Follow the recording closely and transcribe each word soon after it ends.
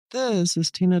This is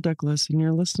Tina Douglas, and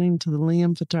you're listening to the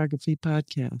Liam Photography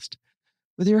Podcast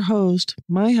with your host,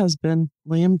 my husband,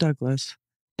 Liam Douglas.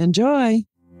 Enjoy!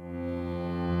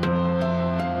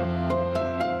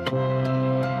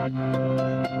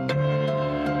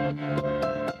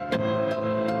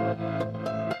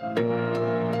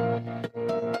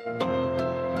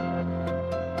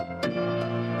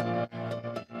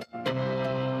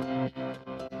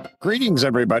 Greetings,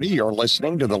 everybody. You're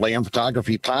listening to the Liam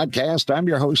Photography Podcast. I'm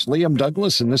your host, Liam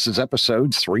Douglas, and this is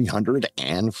episode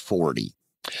 340.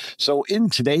 So in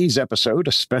today's episode,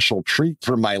 a special treat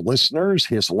for my listeners.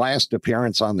 His last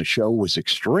appearance on the show was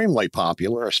extremely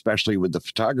popular, especially with the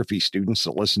photography students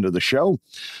that listen to the show.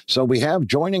 So we have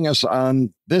joining us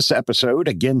on this episode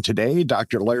again today,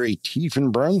 Dr. Larry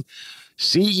Tiefenbrun,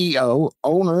 CEO,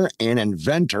 owner, and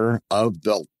inventor of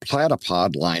the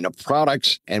Platypod line of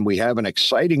products. And we have an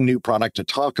exciting new product to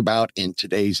talk about in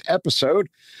today's episode.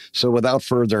 So without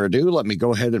further ado, let me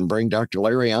go ahead and bring Dr.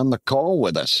 Larry on the call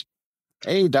with us.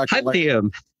 Hey, Dr. Hi,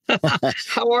 Liam.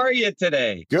 How are you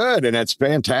today? Good, and it's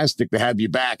fantastic to have you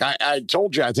back. I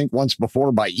told you, I think once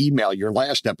before by email, your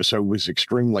last episode was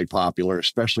extremely popular,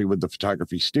 especially with the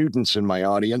photography students in my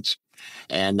audience.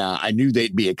 And I knew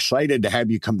they'd be excited to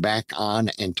have you come back on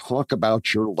and talk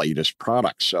about your latest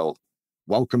product. So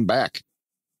welcome back.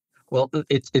 Well,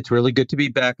 it's really good to be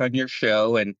back on your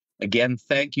show. And again,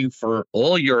 thank you for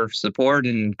all your support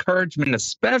and encouragement,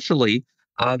 especially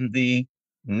on the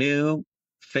new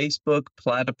Facebook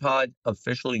Platypod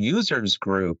official users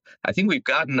group. I think we've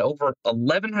gotten over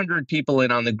 1,100 people in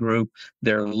on the group.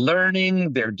 They're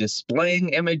learning, they're displaying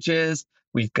images.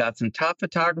 We've got some top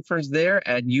photographers there,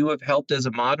 and you have helped as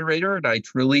a moderator, and I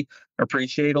truly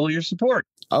appreciate all your support.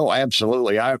 Oh,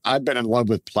 absolutely. I've been in love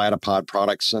with Platypod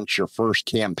products since your first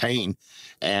campaign.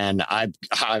 And I've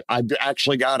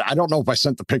actually got, I don't know if I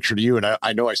sent the picture to you, and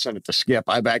I know I sent it to Skip.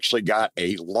 I've actually got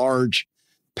a large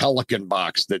Pelican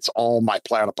box that's all my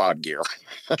Platypod gear.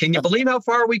 Can you believe how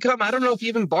far we come? I don't know if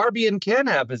even Barbie and Ken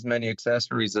have as many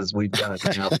accessories as we've done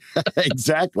now.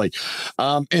 Exactly.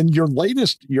 And your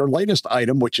latest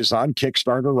item, which is on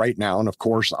Kickstarter right now, and of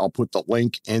course I'll put the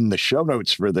link in the show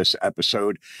notes for this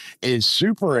episode, is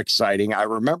super exciting. I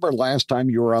remember last time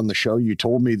you were on the show, you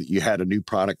told me that you had a new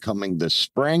product coming this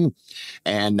spring,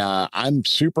 and I'm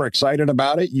super excited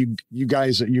about it.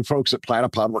 You folks at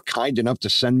Platypod were kind enough to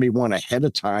send me one ahead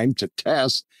of time to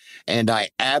test, and I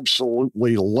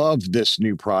absolutely love this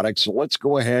new product. So let's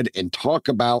go ahead and talk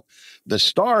about the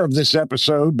star of this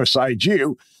episode besides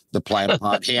you, the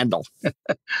Platypod handle.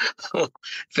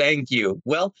 Thank you.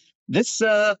 Well, this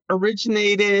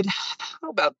originated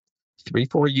about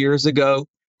 3-4 years ago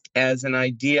as an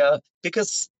idea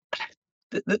because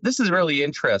this is really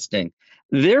interesting.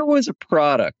 There was a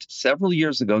product several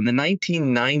years ago in the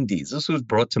 1990s. This was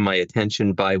brought to my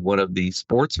attention by one of the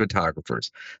sports photographers,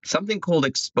 something called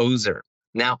exposure.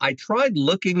 Now, I tried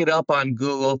looking it up on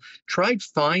Google, tried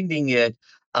finding it.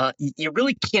 You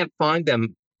really can't find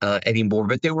them anymore,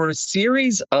 but there were a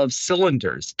series of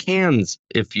cylinders, cans,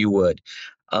 if you would,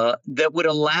 that would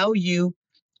allow you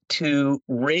to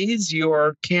raise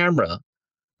your camera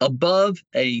above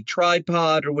a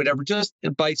tripod or whatever, just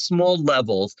by small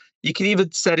levels. You can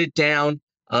even set it down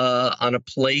on a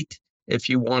plate if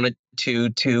you wanted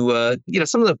to.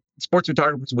 Some of the sports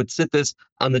photographers would sit this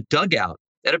on the dugout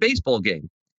at a baseball game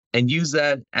and use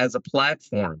that as a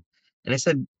platform. And I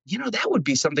said, that would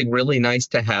be something really nice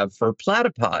to have for a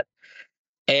Platypod.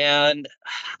 And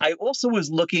I also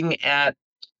was looking at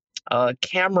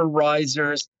camera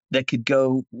risers that could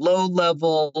go low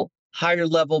level, higher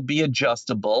level, be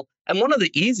adjustable. And one of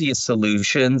the easiest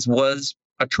solutions was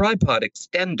a tripod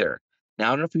extender. Now,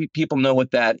 I don't know if people know what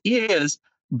that is,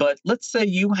 but let's say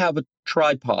you have a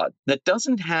tripod that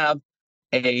doesn't have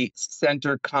a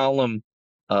center column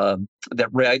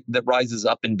that rises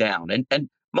up and down. And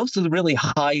most of the really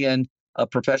high-end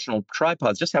professional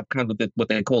tripods just have kind of what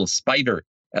they call a spider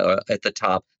at the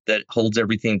top that holds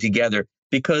everything together,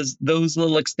 because those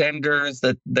little extenders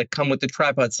that come with the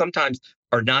tripod sometimes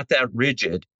are not that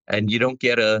rigid and you don't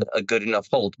get a good enough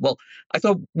hold. Well, I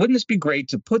thought, wouldn't this be great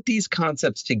to put these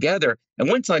concepts together? And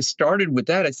once I started with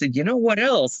that, I said, you know what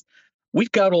else?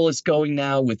 We've got all this going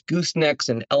now with goosenecks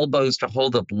and elbows to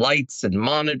hold up lights and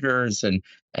monitors and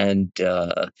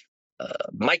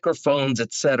microphones,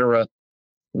 etc.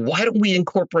 Why don't we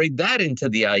incorporate that into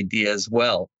the idea as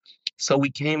well? So we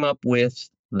came up with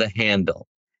the handle.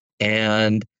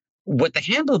 And what the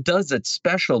handle does that's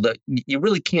special that you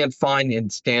really can't find in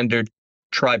standard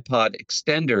tripod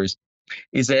extenders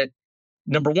is that,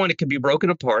 number one, it can be broken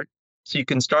apart. So you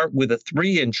can start with a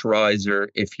 3-inch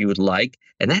riser if you would like.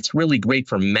 And that's really great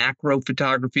for macro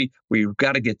photography where you've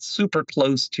got to get super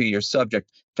close to your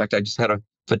subject. In fact, I just had a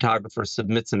photographer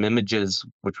submit some images,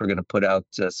 which we're going to put out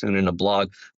soon in a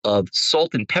blog, of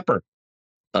salt and pepper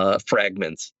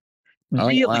fragments. Oh,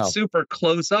 Really wow. super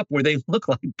close up where they look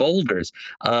like boulders.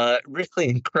 Really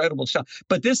incredible shot.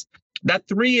 But that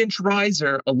 3-inch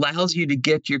riser allows you to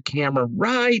get your camera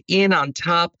right in on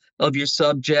top of your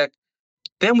subject.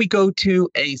 Then we go to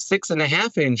a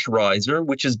 6.5-inch riser,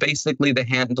 which is basically the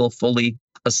handle fully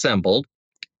assembled.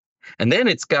 And then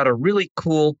it's got a really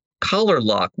cool color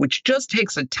lock, which just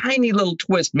takes a tiny little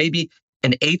twist, maybe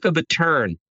an eighth of a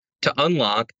turn to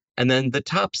unlock. And then the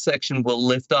top section will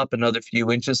lift up another few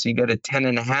inches. So you get a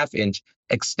 10.5-inch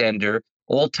extender,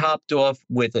 all topped off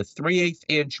with a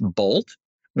 3/8-inch bolt,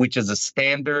 which is a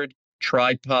standard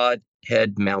tripod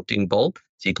head mounting bolt.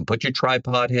 So you can put your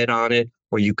tripod head on it,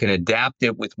 or you can adapt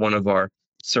it with one of our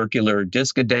circular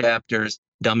disc adapters,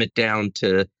 dumb it down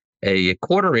to a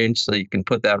 1/4 inch so you can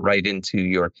put that right into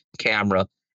your camera.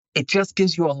 It just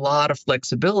gives you a lot of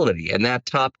flexibility. And that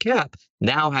top cap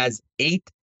now has 8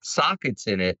 sockets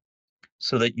in it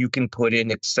so that you can put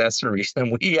in accessories.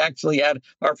 And we actually had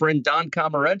our friend Don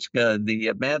Komarechka,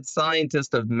 the mad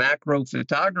scientist of macro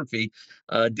photography,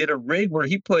 did a rig where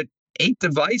he put 8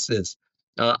 devices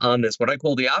on this, what I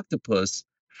call the octopus,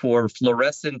 for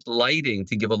fluorescent lighting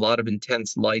to give a lot of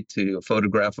intense light to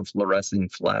photograph a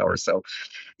fluorescent flower. So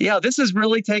yeah, this is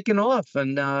really taken off.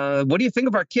 And what do you think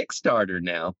of our Kickstarter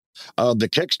now? The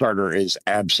Kickstarter is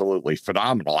absolutely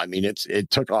phenomenal. I mean, it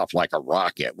took off like a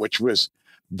rocket, which was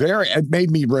it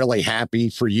made me really happy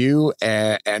for you,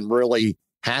 and really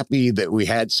happy that we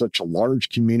had such a large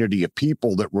community of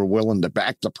people that were willing to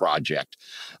back the project.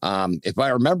 If I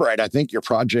remember right, I think your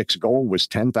project's goal was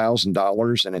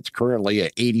 $10,000, and it's currently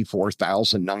at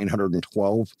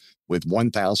 84,912 with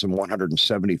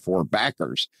 1,174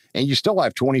 backers. And you still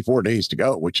have 24 days to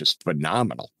go, which is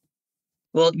phenomenal.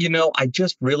 Well, I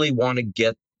just really want to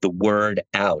get the word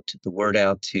out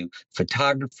to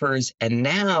photographers. And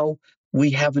now we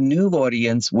have a new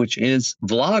audience, which is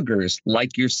vloggers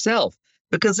like yourself,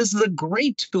 because this is a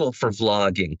great tool for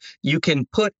vlogging. You can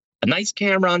put a nice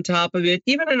camera on top of it,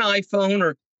 even an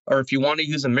iPhone, or if you want to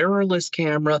use a mirrorless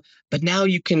camera, but now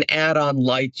you can add on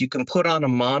lights. You can put on a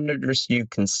monitor so you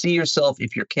can see yourself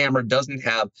if your camera doesn't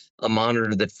have a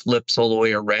monitor that flips all the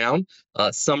way around.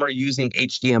 Some are using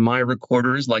HDMI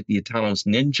recorders like the Atomos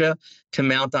Ninja to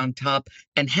mount on top,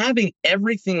 and having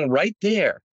everything right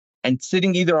there and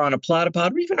sitting either on a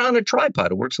Platypod or even on a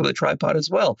tripod. It works with a tripod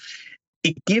as well.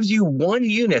 It gives you one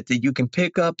unit that you can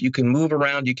pick up, you can move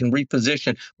around, you can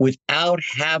reposition without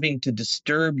having to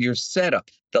disturb your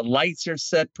setup. The lights are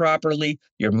set properly,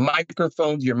 your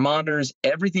microphones, your monitors,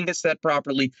 everything is set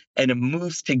properly, and it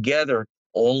moves together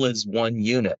all as one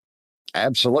unit.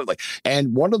 Absolutely.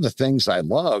 And one of the things I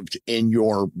loved in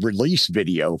your release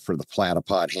video for the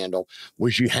Platypod handle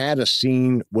was you had a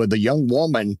scene with a young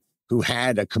woman who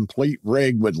had a complete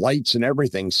rig with lights and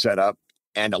everything set up.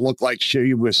 And it looked like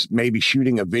she was maybe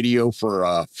shooting a video for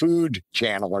a food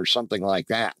channel or something like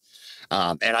that.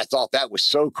 And I thought that was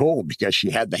so cool because she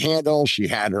had the handle, she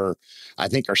had I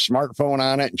think her smartphone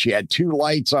on it, and she had 2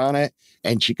 lights on it,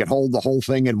 and she could hold the whole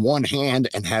thing in one hand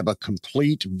and have a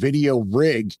complete video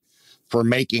rig for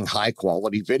making high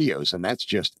quality videos. And that's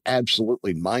just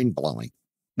absolutely mind blowing.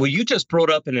 Well, you just brought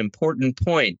up an important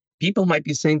point. People might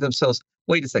be saying to themselves,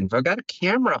 wait a second, if I've got a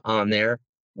camera on there,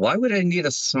 why would I need a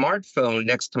smartphone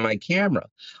next to my camera?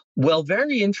 Well,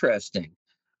 very interesting.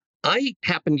 I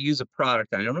happen to use a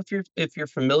product. I don't know if you're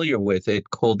familiar with it,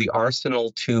 called the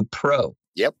Arsenal 2 Pro.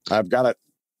 Yep, I've got it.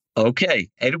 Okay.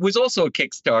 And it was also a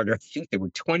Kickstarter. I think there were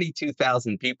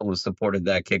 22,000 people who supported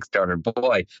that Kickstarter.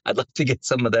 Boy, I'd love to get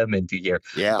some of them into here.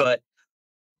 Yeah. But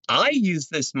I use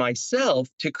this myself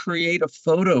to create a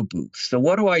photo booth. So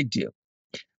what do?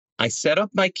 I set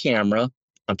up my camera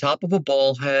on top of a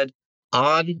ball head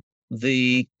on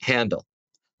the handle.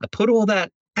 I put all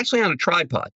that actually on a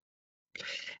tripod.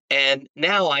 And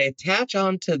now I attach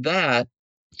onto that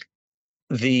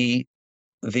the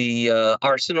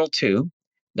Arsenal 2.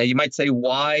 Now you might say,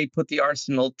 why put the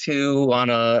Arsenal 2 on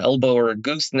a elbow or a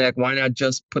gooseneck? Why not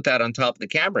just put that on top of the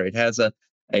camera? It has a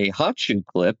hot shoe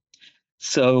clip.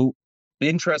 So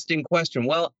interesting question.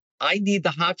 Well, I need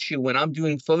the hot shoe when I'm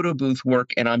doing photo booth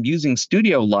work and I'm using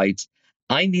studio lights.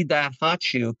 I need that hot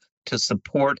shoe to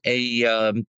support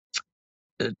a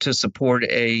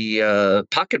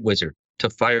pocket wizard to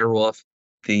fire off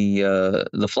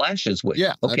the flashes with.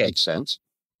 Yeah, that okay. makes sense.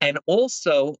 And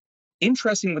also,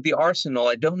 interesting with the Arsenal,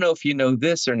 I don't know if you know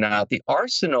this or not, the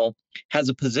Arsenal has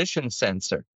a position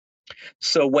sensor.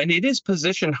 So when it is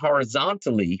positioned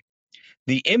horizontally,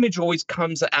 the image always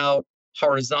comes out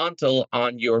horizontal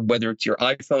on your, whether it's your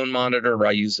iPhone monitor, or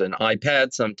I use an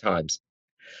iPad sometimes.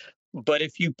 But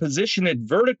if you position it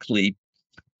vertically,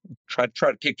 try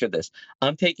to picture this.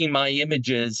 I'm taking my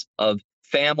images of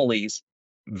families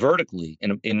vertically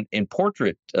in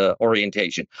portrait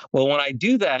orientation. Well, when I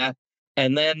do that,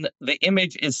 and then the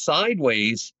image is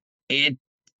sideways, it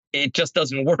it just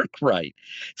doesn't work right.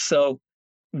 So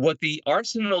what the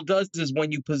arsenal does is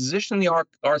when you position the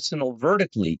arsenal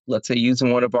vertically, let's say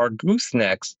using one of our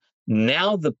goosenecks,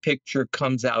 now the picture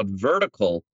comes out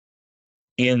vertical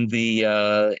in the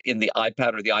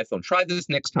iPad or the iPhone. Try this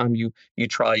next time you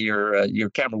try your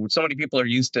camera. So many people are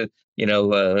used to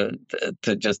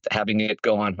to just having it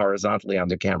go on horizontally on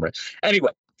their camera.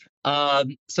 Anyway,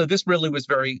 so this really was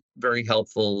very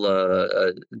helpful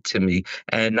to me,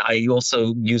 and I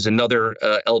also use another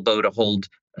elbow to hold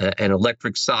an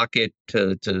electric socket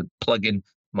to plug in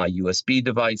my USB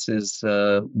devices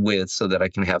with, so that I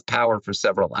can have power for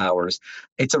several hours.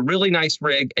 It's a really nice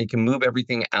rig. It can move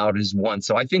everything out as one.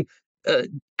 So I think uh,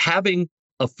 having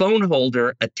a phone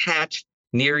holder attached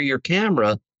near your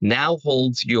camera now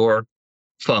holds your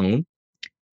phone,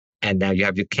 and now you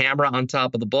have your camera on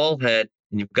top of the ball head,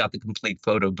 and you've got the complete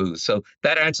photo booth. So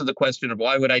that answers the question of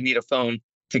why would I need a phone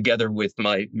together with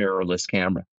my mirrorless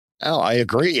camera? Oh, I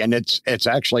agree. And it's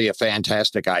actually a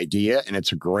fantastic idea. And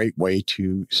it's a great way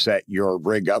to set your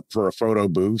rig up for a photo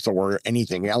booth or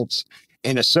anything else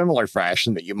in a similar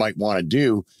fashion that you might want to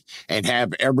do, and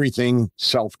have everything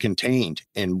self-contained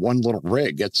in one little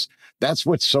rig. That's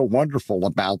what's so wonderful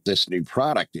about this new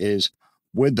product is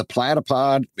with the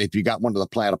Platypod. If you got one of the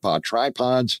Platypod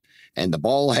tripods and the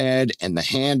ball head and the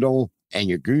handle and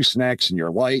your goosenecks and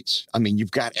your lights, I mean, you've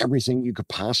got everything you could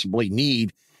possibly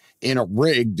need in a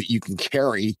rig that you can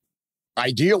carry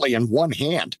ideally in one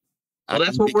hand. Well,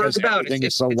 that's what we're Because about. everything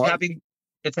is so It's light.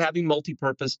 having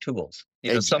multi-purpose tools.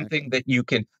 Exactly. Something that you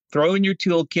can throw in your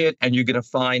toolkit, and you're going to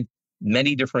find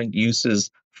many different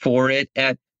uses for it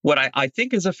at what I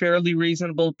think is a fairly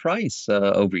reasonable price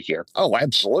over here. Oh,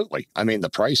 absolutely. I mean, the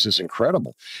price is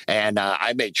incredible. And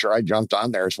I made sure I jumped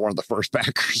on there as one of the first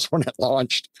backers when it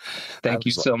launched. I Thank you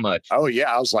was like, so much. oh,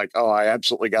 yeah. I was like, oh, I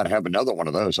absolutely got to have another one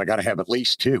of those. I got to have at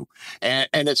least two. And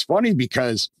it's funny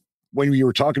because when you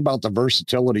were talking about the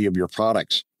versatility of your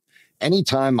products,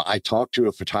 anytime I talk to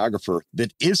a photographer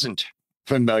that isn't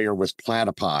familiar with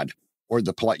Platypod or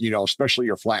especially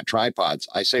your flat tripods,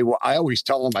 I say, well, I always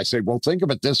tell them, I say, well, think of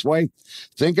it this way.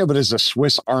 Think of it as a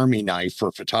Swiss Army knife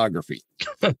for photography,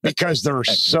 because there are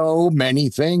so many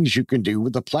things you can do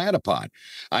with the Platypod.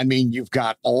 I mean, you've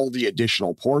got all the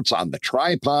additional ports on the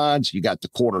tripods. You got the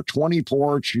quarter 20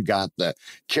 ports. You got the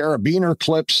carabiner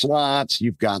clip slots.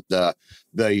 You've got the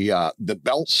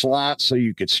belt slot so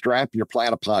you could strap your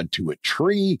Platypod to a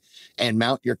tree and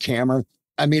mount your camera.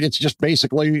 I mean, it's just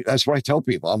basically, that's what I tell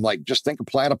people. I'm like, just think of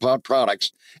Platypod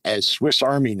products as Swiss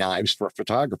Army knives for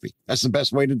photography. That's the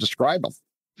best way to describe them.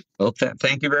 Well,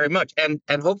 thank you very much, and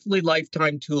hopefully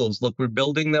lifetime tools. Look, we're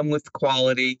building them with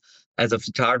quality. As a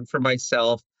photographer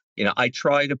myself, I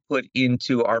try to put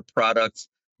into our products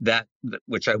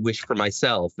which I wish for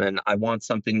myself, and I want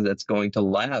something that's going to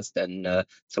last. And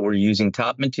so we're using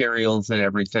top materials and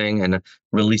everything, and a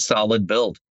really solid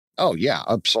build. Oh, yeah,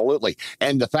 absolutely.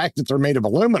 And the fact that they're made of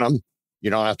aluminum,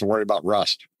 you don't have to worry about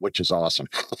rust, which is awesome.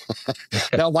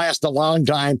 They'll last a long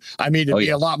time. I mean, it'd Oh be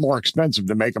yeah. a lot more expensive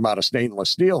to make them out of stainless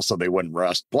steel so they wouldn't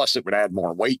rust. Plus, it would add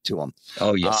more weight to them.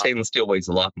 Oh yeah. Stainless steel weighs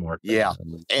a lot more. Yeah.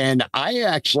 And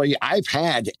I've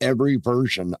had every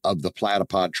version of the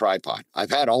Platypod tripod.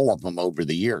 I've had all of them over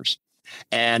the years.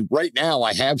 And right now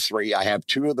I have three. I have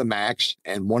two of the Max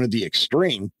and one of the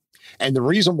Extreme. And the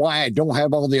reason why I don't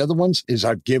have all the other ones is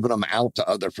I've given them out to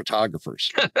other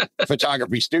photographers,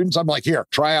 photography students. I'm like, here,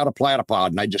 try out a Platypod.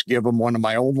 And I just give them one of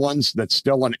my old ones that's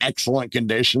still in excellent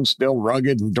condition, still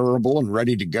rugged and durable and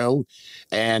ready to go.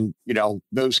 And,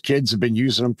 those kids have been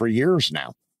using them for years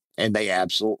now, and they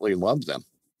absolutely love them.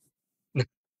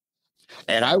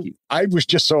 And I was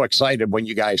just so excited when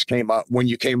you came up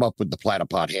with the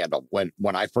Platypod handle.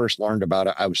 When I first learned about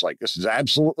it, I was like, this is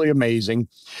absolutely amazing.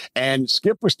 And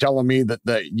Skip was telling me that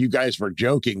you guys were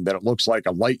joking that it looks like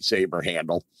a lightsaber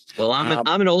handle. Well,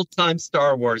 I'm an old time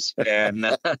Star Wars fan.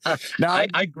 Now,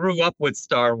 I grew up with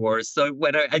Star Wars, so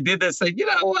when I did this, I said, you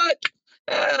know what?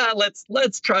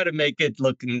 let's try to make it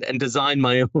look and design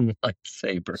my own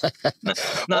lightsaber. Not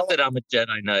Well, that I'm a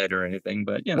Jedi Knight or anything,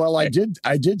 but well, I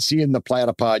hey. did see in the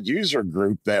Platypod user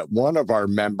group that one of our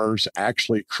members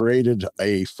actually created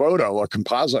a photo, a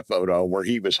composite photo, where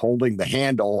he was holding the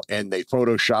handle and they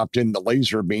photoshopped in the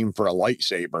laser beam for a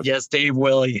lightsaber. Yes, Dave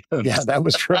Williams. Yeah, that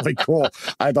was really cool.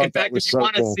 I In thought that fact, was if you so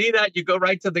want to cool. see that, you go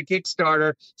right to the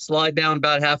Kickstarter, slide down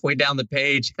about halfway down the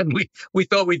page, and we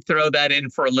thought we'd throw that in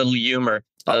for a little humor.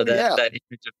 Oh That yeah, that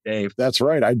image of Dave. that's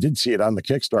right. I did see it on the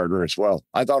Kickstarter as well.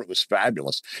 I thought it was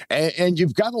fabulous. And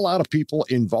you've got a lot of people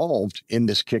involved in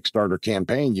this Kickstarter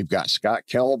campaign. You've got Scott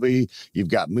Kelby, you've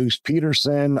got Moose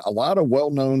Peterson, a lot of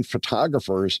well-known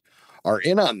photographers are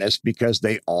in on this because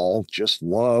they all just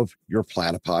love your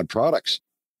Platypod products.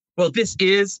 Well, this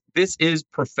is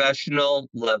professional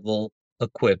level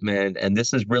equipment, and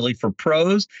this is really for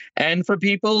pros and for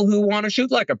people who want to shoot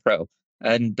like a pro.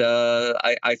 And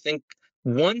I think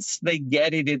once they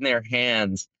get it in their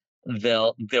hands,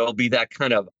 there'll be that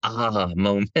kind of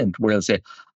moment where they'll say,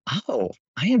 "Oh,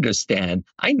 I understand.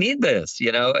 I need this."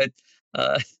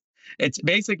 Uh, it's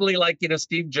basically like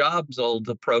Steve Jobs' old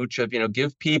approach of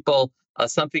give people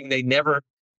something they never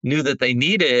knew that they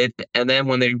needed, and then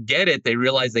when they get it, they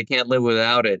realize they can't live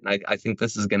without it. And I think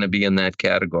this is going to be in that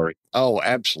category. Oh,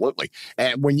 absolutely.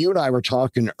 And when you and I were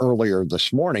talking earlier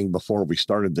this morning before we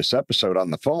started this episode on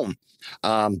the phone,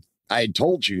 I had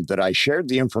told you that I shared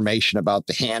the information about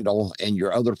the handle and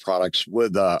your other products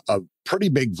with a pretty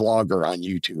big vlogger on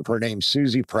YouTube. Her name's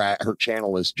Susie Pratt. Her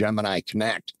channel is Gemini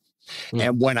Connect. Mm.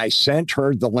 And when I sent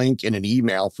her the link in an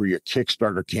email for your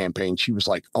Kickstarter campaign, she was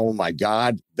like, "Oh my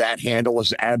God, that handle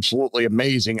is absolutely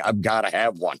amazing. I've got to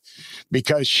have one,"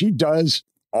 because she does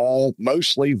all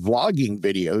mostly vlogging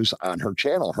videos on her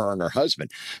channel, her and her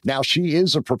husband. Now, she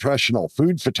is a professional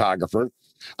food photographer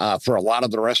for a lot of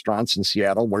the restaurants in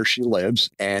Seattle where she lives,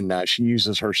 and she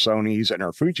uses her Sony's and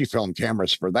her Fujifilm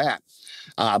cameras for that.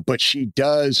 But she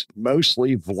does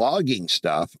mostly vlogging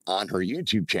stuff on her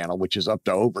YouTube channel, which is up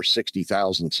to over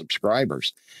 60,000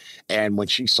 subscribers. And when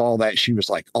she saw that, she was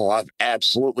like, "Oh, I've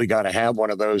absolutely got to have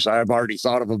one of those. I've already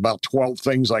thought of about 12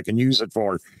 things I can use it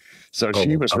for." So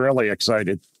she Oh, was really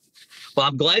excited. well,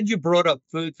 I'm glad you brought up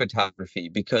food photography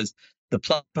because the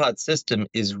Platypod system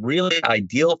is really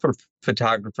ideal for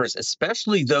photographers,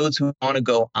 especially those who want to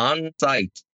go on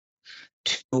site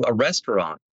to a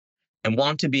restaurant and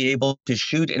want to be able to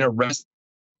shoot in a restaurant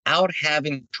without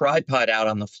having a tripod out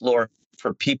on the floor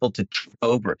for people to trip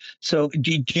over. So,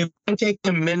 do you want to take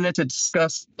a minute to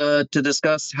discuss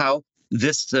how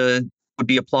this would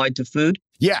be applied to food?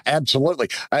 Yeah, absolutely.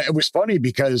 It was funny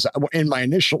because in my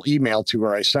initial email to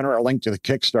her, I sent her a link to the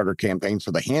Kickstarter campaign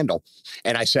for the handle.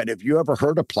 And I said, "Have you ever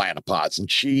heard of platypods?" And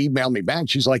she emailed me back.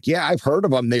 She's like, "Yeah, I've heard of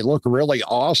them. They look really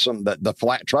awesome, the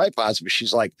flat tripods." But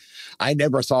she's like, "I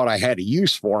never thought I had a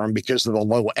use for them because of the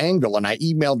low angle." And I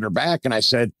emailed her back and I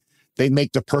said, "They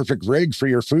make the perfect rig for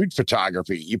your food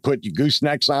photography. You put your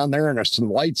goosenecks on there and there's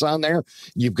some lights on there.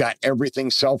 You've got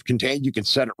everything self-contained. You can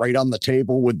set it right on the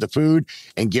table with the food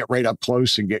and get right up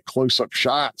close and get close-up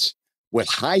shots with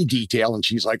high detail." And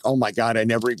she's like, "Oh my God, I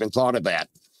never even thought of that."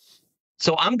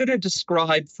 So I'm going to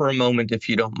describe for a moment, if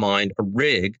you don't mind, a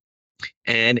rig.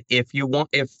 And if your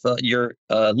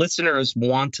listeners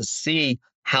want to see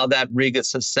how that rig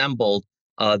is assembled,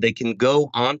 they can go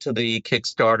onto the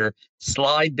Kickstarter,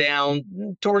 slide down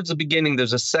towards the beginning.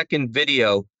 There's a second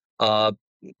video uh,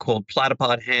 called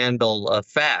Platypod Handle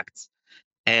Facts,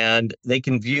 and they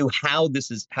can view how this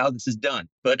is done.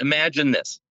 But imagine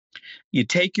this: you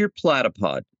take your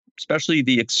platypod, especially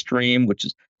the extreme, which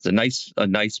is a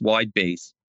nice wide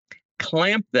base,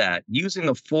 clamp that using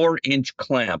a 4-inch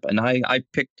clamp. And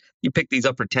you pick these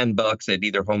up for $10 at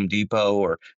either Home Depot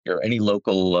or any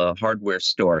local hardware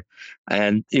store.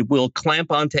 And it will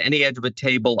clamp onto any edge of a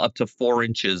table up to 4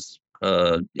 inches,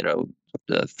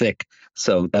 thick.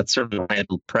 So that's certainly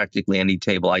handle practically any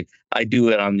table. I do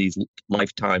it on these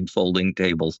lifetime folding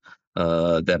tables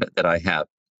that I have.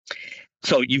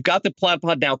 So you've got the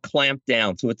platypod now clamped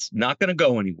down, so it's not going to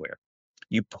go anywhere.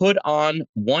 You put on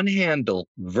one handle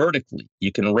vertically.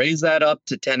 You can raise that up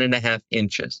to 10.5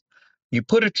 inches. You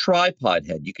put a tripod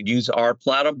head. You could use our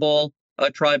Platyball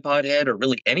tripod head or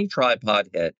really any tripod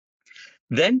head.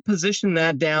 Then position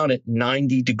that down at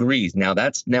 90 degrees. Now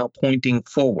that's now pointing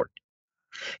forward.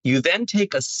 You then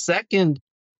take a second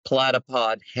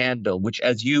platypod handle, which,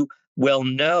 as you well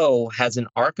know, has an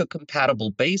ARCA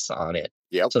compatible base on it.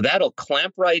 Yep. So that'll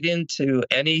clamp right into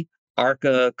any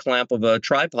ARCA clamp of a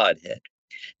tripod head.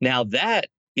 Now that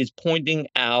is pointing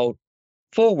out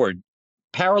forward,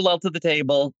 parallel to the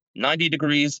table, 90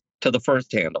 degrees to the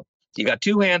first handle. So you got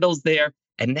two handles there,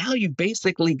 And now you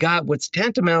basically got what's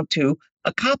tantamount to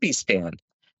a copy stand.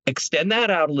 Extend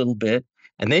that out a little bit,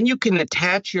 and then you can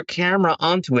attach your camera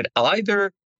onto it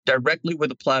either directly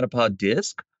with a Platypod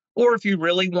disc, or if you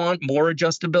really want more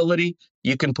adjustability,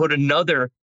 you can put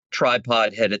another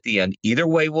tripod head at the end. Either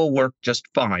way will work just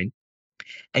fine.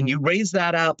 And you raise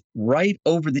that up right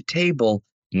over the table.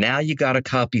 Now you got a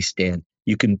copy stand.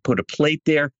 You can put a plate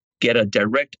there, get a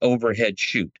direct overhead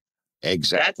shoot.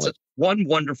 Exactly. That's one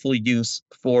wonderful use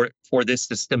for this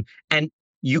system. And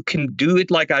you can do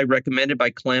it like I recommended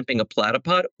by clamping a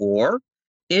Platypod, or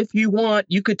if you want,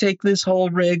 you could take this whole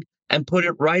rig and put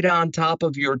it right on top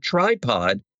of your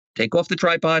tripod. Take off the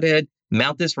tripod head,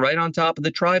 mount this right on top of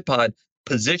the tripod,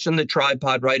 position the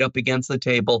tripod right up against the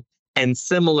table, and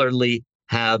similarly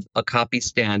have a copy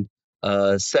stand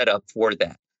set up for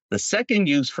that. The second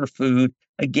use for food,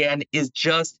 again, is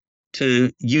just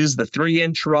to use the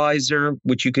 3-inch riser,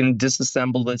 which you can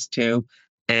disassemble this to,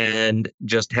 and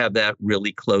just have that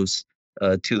really close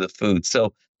to the food.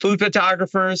 So food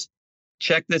photographers,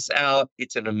 check this out.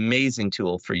 It's an amazing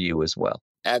tool for you as well.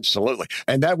 Absolutely.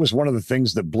 And that was one of the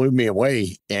things that blew me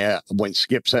away when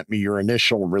Skip sent me your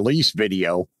initial release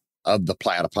video of the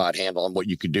Platypod handle and what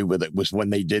you could do with it, was when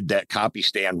they did that copy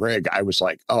stand rig. I was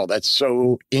like, oh, that's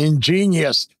so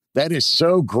ingenious. That is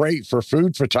so great for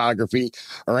food photography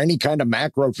or any kind of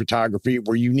macro photography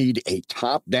where you need a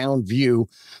top-down view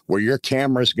where your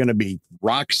camera is going to be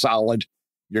rock solid.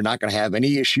 You're not going to have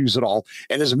any issues at all.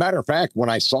 And as a matter of fact, when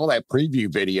I saw that preview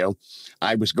video,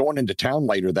 I was going into town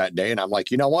later that day, and I'm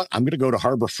like, you know what? I'm going to go to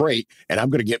Harbor Freight, and I'm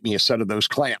going to get me a set of those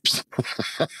clamps.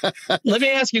 Let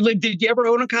me ask you, did you ever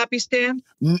own a copy stand?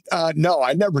 No,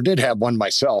 I never did have one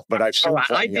myself, but I've seen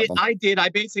plenty of them. I did. I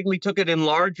basically took an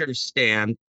enlarger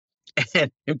stand.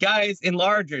 And guys,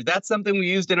 enlarger, that's something we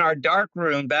used in our dark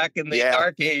room back in the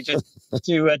dark ages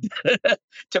to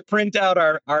to print out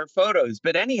our photos.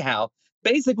 But anyhow,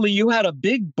 basically you had a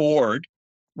big board,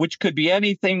 which could be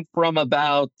anything from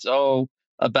about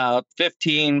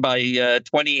 15 by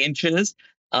 20 inches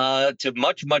to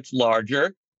much, much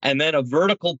larger. And then a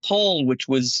vertical pole, which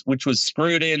was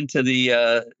screwed into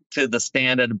the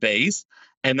stand at a base.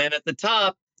 And then at the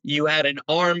top, you had an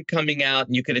arm coming out,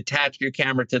 and you could attach your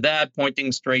camera to that,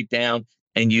 pointing straight down,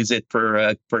 and use it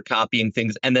for copying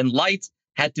things. And then lights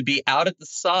had to be out at the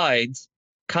sides,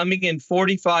 coming in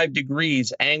 45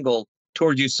 degrees angle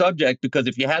towards your subject, because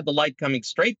if you had the light coming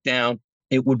straight down,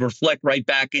 it would reflect right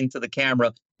back into the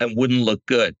camera and wouldn't look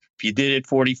good. If you did it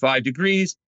 45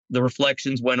 degrees, the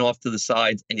reflections went off to the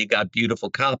sides, and you got beautiful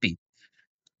copy.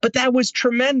 But that was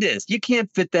tremendous. You can't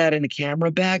fit that in a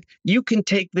camera bag. You can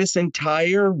take this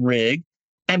entire rig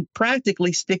and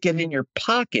practically stick it in your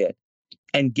pocket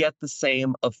and get the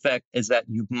same effect as that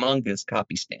humongous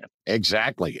copy stand.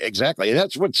 Exactly. And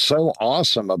that's what's so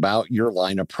awesome about your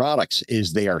line of products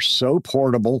is they are so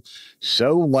portable,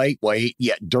 so lightweight,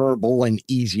 yet durable and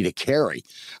easy to carry.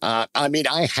 I mean,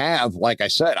 I have, like I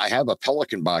said, I have a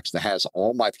Pelican box that has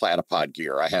all my Platypod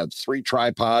gear. I have 3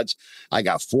 tripods. I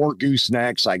got 4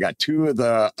 goosenecks. I got 2 of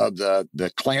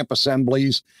the clamp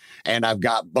assemblies, and I've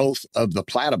got both of the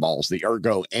Platyballs, the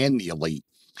Ergo and the Elite.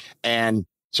 And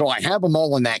so I have them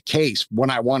all in that case when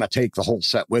I want to take the whole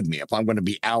set with me. If I'm going to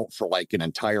be out for like an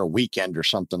entire weekend or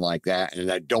something like that,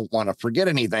 and I don't want to forget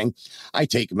anything, I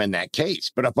take them in that case.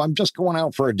 But if I'm just going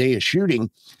out for a day of shooting,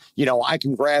 you know, I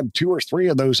can grab 2 or 3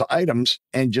 of those items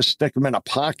and just stick them in a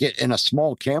pocket in a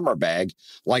small camera bag.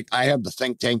 Like I have the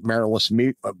Think Tank Mirrorless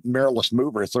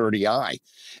Mover 30i,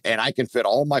 and I can fit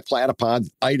all my Platypod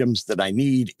items that I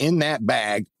need in that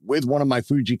bag with one of my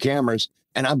Fuji cameras,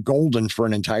 and I'm golden for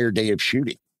an entire day of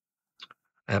shooting.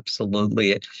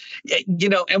 Absolutely. You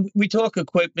know, and we talk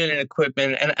equipment,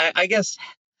 and I guess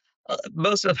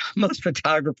most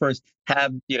photographers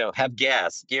have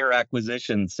gear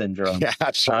acquisition syndrome. Yeah,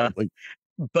 absolutely.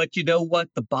 But you know what?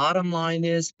 The bottom line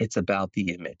is it's about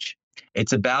the image.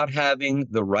 It's about having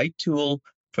the right tool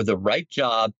for the right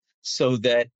job, so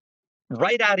that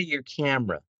right out of your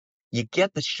camera, you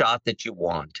get the shot that you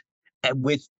want, and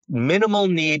with minimal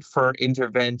need for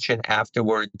intervention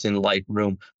afterwards in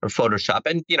Lightroom or Photoshop.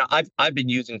 And you know, I've been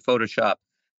using Photoshop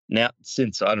now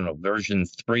since, I don't know, version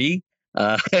 3.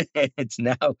 It's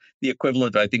now the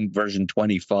equivalent of, I think, version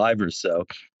 25 or so.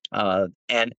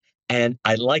 And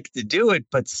I like to do it,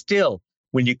 but still,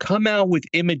 when you come out with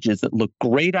images that look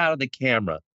great out of the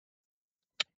camera,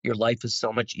 your life is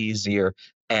so much easier.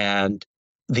 And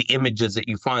the images that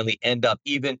you finally end up,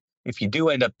 even if you do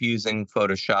end up using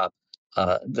Photoshop,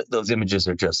 those images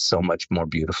are just so much more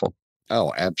beautiful.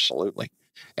 Oh, absolutely.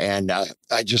 And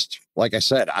I just, like I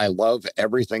said, I love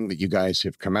everything that you guys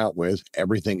have come out with.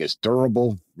 Everything is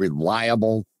durable,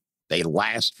 reliable. They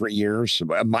last for years.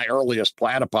 My earliest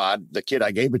Platypod, the kid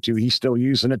I gave it to, he's still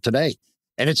using it today.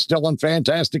 And it's still in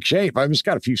fantastic shape. I've just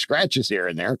got a few scratches here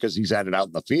and there because he's had it out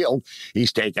in the field.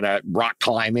 He's taken a rock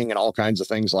climbing and all kinds of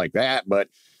things like that, but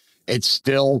it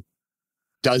still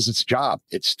does its job.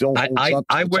 It still holds up.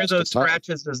 I wear those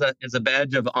scratches as a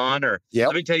badge of honor. Yep.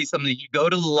 Let me tell you something. You go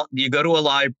to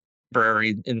a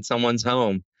library in someone's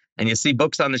home and you see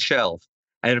books on the shelf.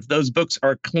 And if those books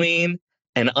are clean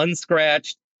and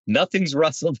unscratched, nothing's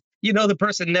rustled, the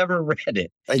person never read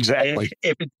it. Exactly. And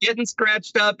if it's getting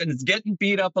scratched up and it's getting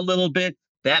beat up a little bit,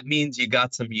 that means you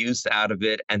got some use out of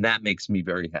it, and that makes me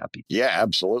very happy. Yeah,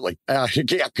 absolutely. Yeah,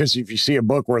 because if you see a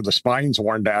book where the spine's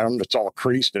worn down, it's all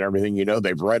creased and everything,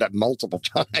 they've read it multiple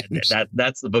times.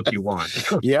 That's the book you want.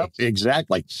 Yep,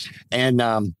 exactly.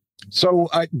 And so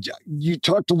you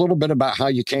talked a little bit about how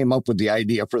you came up with the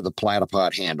idea for the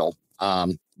Platypod handle,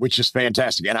 which is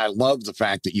fantastic. And I love the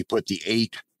fact that you put the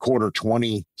 8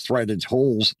 /4 threaded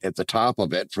holes at the top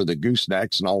of it for the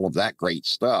goosenecks and all of that great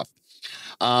stuff.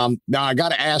 Now I got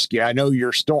to ask you, I know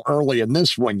you're still early in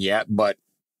this one yet, but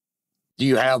do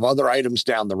you have other items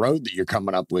down the road that you're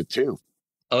coming up with too?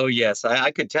 Oh, yes.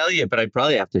 I could tell you, but I'd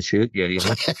probably have to shoot you.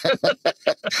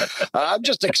 I'm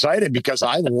just excited because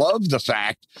I love the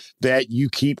fact that you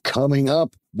keep coming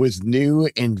up with new,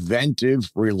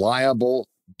 inventive, reliable,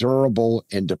 durable,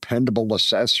 and dependable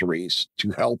accessories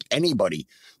to help anybody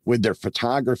with their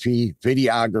photography,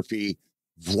 videography,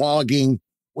 vlogging,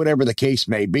 whatever the case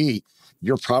may be.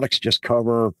 Your products just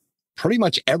cover pretty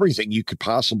much everything you could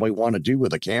possibly want to do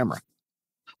with a camera.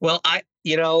 Well, I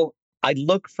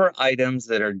look for items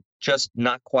that are just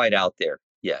not quite out there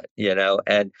yet,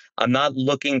 and I'm not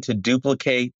looking to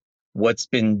duplicate what's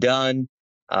been done.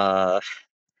 A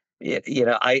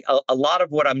lot of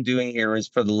what I'm doing here is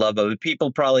for the love of it. People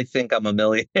probably think I'm a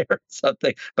millionaire or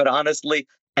something, but honestly,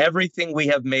 everything we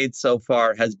have made so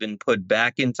far has been put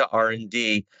back into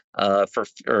R&D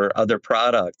for other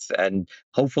products. And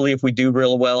hopefully, if we do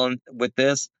real well with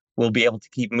this, we'll be able to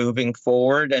keep moving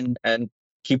forward and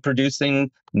keep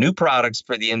producing new products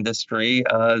for the industry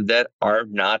that are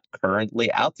not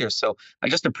currently out there. So I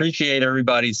just appreciate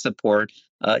everybody's support.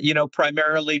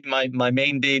 Primarily my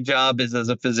main day job is as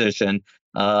a physician.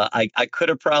 I could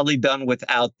have probably done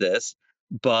without this,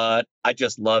 but I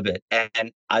just love it.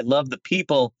 And I love the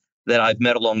people that I've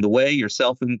met along the way,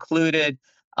 yourself included.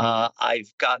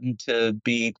 I've gotten to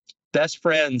be best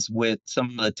friends with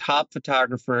some of the top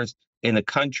photographers in the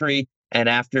country. And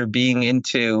after being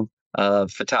into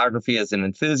photography as an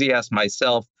enthusiast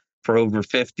myself for over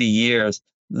 50 years,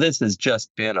 this has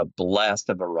just been a blast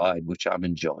of a ride, which I'm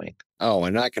enjoying. Oh,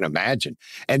 and I can imagine.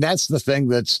 And that's the thing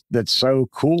that's so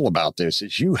cool about this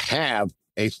is you have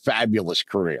a fabulous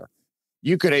career.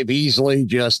 You could have easily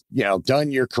just,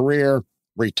 done your career,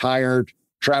 retired,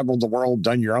 traveled the world,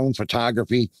 done your own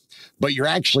photography, but you're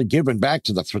actually giving back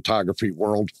to the photography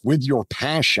world with your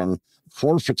passion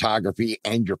for photography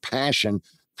and your passion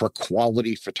for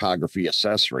quality photography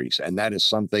accessories. And that is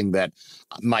something that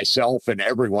myself and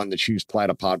everyone that uses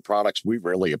Platypod products, we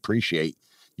really appreciate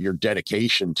your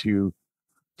dedication to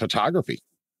photography.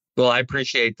 Well, I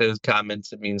appreciate those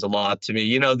comments. It means a lot to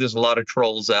me. There's a lot of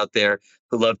trolls out there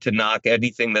who love to knock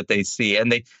anything that they see,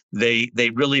 and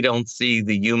they really don't see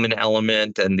the human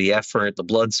element and the effort, the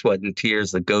blood, sweat, and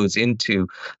tears that goes into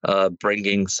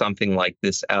bringing something like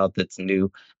this out that's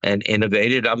new and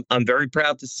innovative. I'm very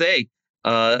proud to say,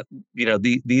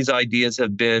 these ideas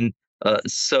have been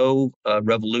so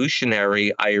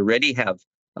revolutionary. I already have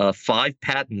 5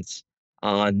 patents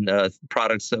on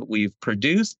products that we've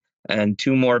produced, and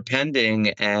 2 more pending.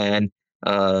 And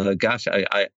gosh,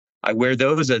 I wear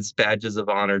those as badges of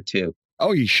honor too.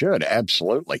 Oh, you should.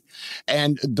 Absolutely.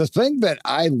 And the thing that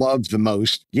I love the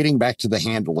most, getting back to the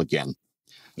handle again,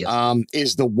 Yes.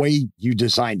 Is the way you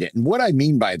designed it. And what I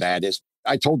mean by that is,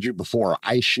 I told you before,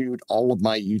 I shoot all of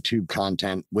my YouTube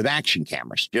content with action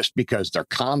cameras just because they're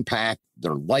compact,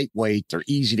 they're lightweight, they're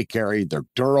easy to carry, they're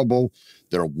durable,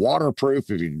 they're waterproof.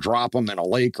 If you drop them in a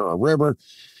lake or a river,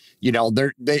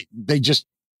 they just,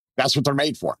 that's what they're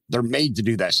made for. They're made to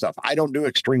do that stuff. I don't do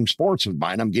extreme sports with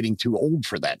mine. I'm getting too old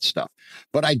for that stuff,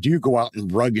 but I do go out in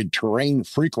rugged terrain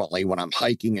frequently when I'm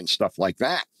hiking and stuff like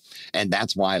that. And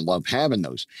that's why I love having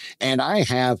those. And I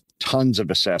have tons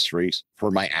of accessories for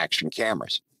my action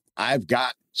cameras. I've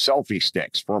got selfie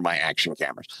sticks for my action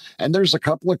cameras. And there's a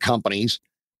couple of companies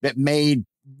that made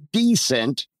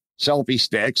decent selfie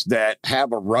sticks that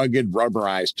have a rugged,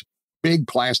 rubberized, big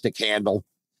plastic handle.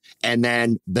 And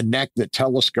then the neck that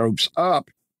telescopes up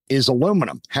is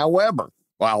aluminum. However,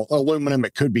 well, aluminum,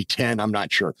 it could be tin. I'm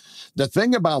not sure. The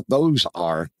thing about those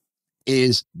are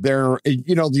is there,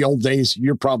 the old days,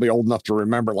 you're probably old enough to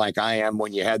remember, like I am,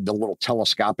 when you had the little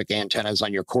telescopic antennas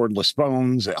on your cordless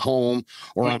phones at home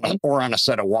or on a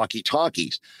set of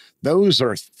walkie-talkies. Those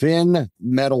are thin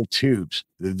metal tubes.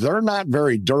 They're not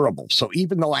very durable. So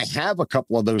even though I have a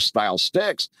couple of those style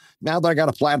sticks, now that I got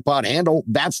a flat pod handle,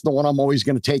 that's the one I'm always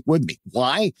going to take with me.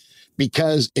 Why?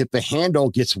 Because if the handle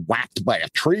gets whacked by a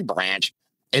tree branch,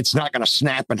 it's not going to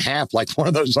snap in half like one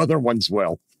of those other ones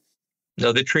will.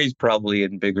 No, the tree's probably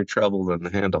in bigger trouble than the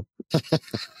handle.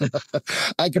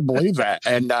 I can believe that.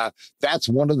 And that's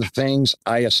one of the things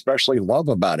I especially love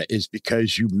about it, is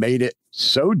because you made it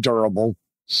so durable,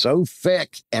 so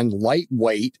thick and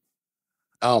lightweight.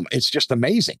 It's just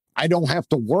amazing. I don't have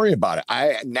to worry about it.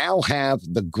 I now have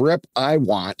the grip I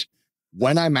want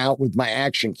when I'm out with my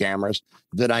action cameras,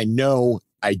 that I know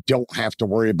I don't have to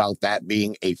worry about that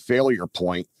being a failure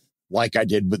point like I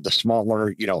did with the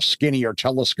smaller, skinnier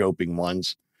telescoping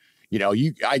ones.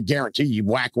 I guarantee you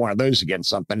whack one of those against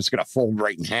something, it's going to fold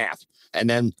right in half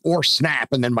or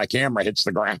snap, and then my camera hits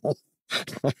the ground.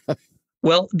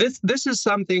 Well, this is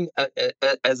something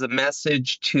as a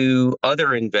message to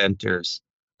other inventors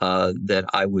that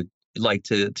I would like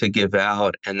to give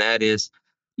out, and that is,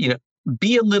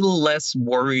 be a little less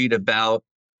worried about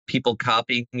people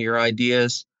copying your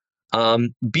ideas.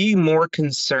 Be more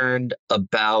concerned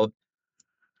about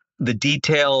the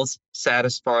details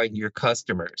satisfying your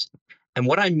customers. And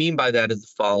what I mean by that is the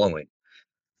following.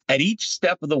 At each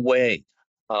step of the way,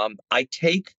 I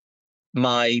take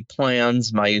my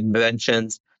plans, my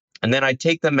inventions, and then I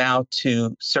take them out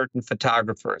to certain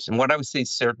photographers. And what I would say,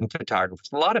 certain photographers,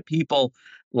 a lot of people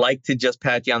like to just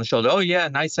pat you on the shoulder. Oh yeah,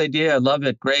 nice idea. I love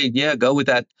it. Great. Yeah, go with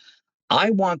that. I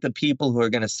want the people who are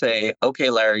going to say, okay,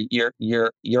 Larry,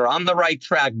 you're on the right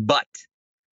track, but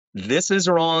this is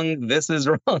wrong, this is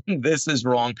wrong, this is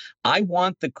wrong. I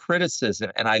want the criticism,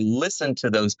 and I listen to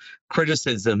those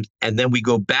criticisms, and then we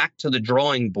go back to the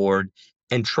drawing board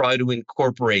and try to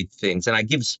incorporate things. And I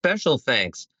give special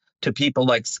thanks to people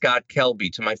like Scott Kelby,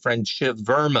 to my friend Shiv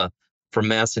Verma from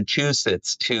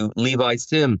Massachusetts, to Levi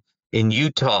Sim in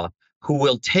Utah, who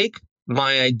will take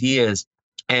my ideas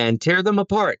and tear them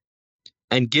apart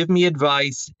and give me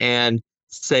advice and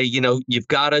say, you've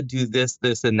got to do this,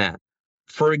 this, and that.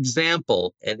 For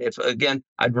example, and if, again,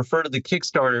 I'd refer to the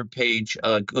Kickstarter page,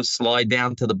 go slide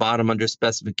down to the bottom under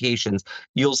specifications,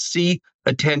 you'll see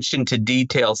attention to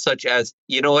detail, such as,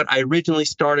 I originally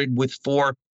started with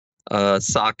 4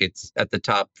 sockets at the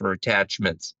top for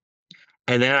attachments.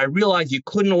 And then I realized you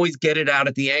couldn't always get it out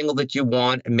at the angle that you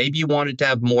want, and maybe you wanted to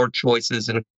have more choices.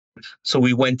 And so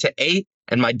we went to 8,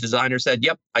 and my designer said,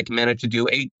 yep, I can manage to do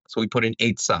 8. So we put in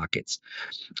 8 sockets.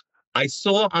 I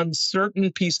saw on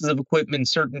certain pieces of equipment,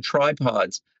 certain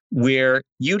tripods, where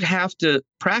you'd have to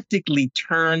practically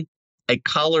turn a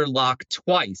collar lock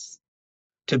twice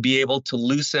to be able to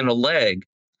loosen a leg.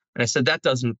 And I said, that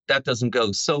doesn't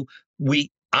go. So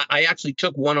I actually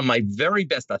took one of my very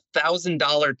best,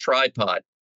 $1,000 tripod,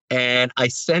 and I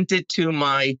sent it to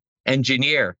my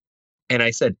engineer. And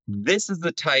I said, this is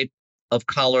the type of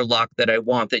collar lock that I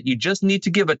want, that you just need to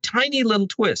give a tiny little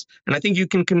twist. And I think you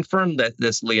can confirm that,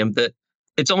 Liam, that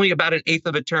it's only about 1/8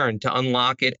 of a turn to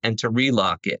unlock it and to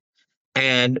relock it.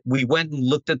 And we went and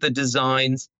looked at the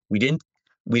designs. We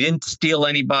didn't steal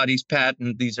anybody's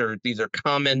patent. These are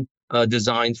common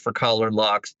designs for collar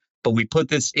locks, but we put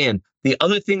this in. The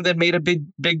other thing that made a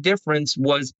big difference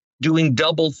was doing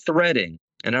double threading.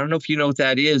 And I don't know if you know what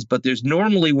that is, but there's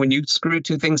normally, when you screw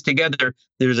 2 things together,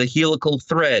 there's a helical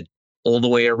thread all the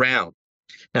way around.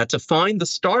 Now, to find the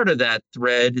start of that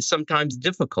thread is sometimes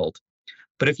difficult.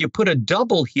 But if you put a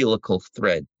double helical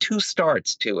thread, 2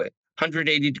 starts to it,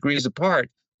 180 degrees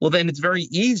apart, well, then it's very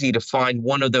easy to find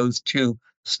one of those 2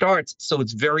 starts. So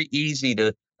it's very easy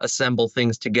to assemble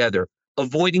things together.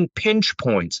 Avoiding pinch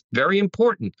points, very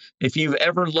important. If you've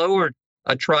ever lowered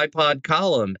a tripod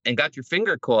column and got your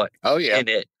finger caught in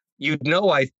it, you'd know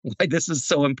why this is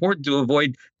so important, to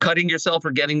avoid cutting yourself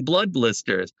or getting blood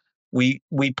blisters. We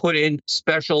put in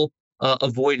special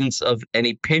avoidance of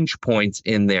any pinch points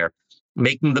in there,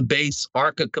 making the base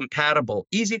ARCA compatible.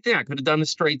 Easy thing. I could have done a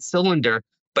straight cylinder,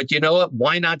 but you know what?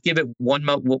 Why not give it one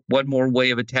more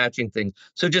way of attaching things?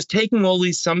 So just taking all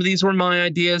these, some of these were my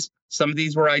ideas, some of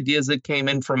these were ideas that came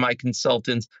in from my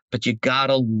consultants, but you got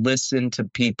to listen to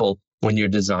people when you're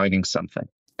designing something.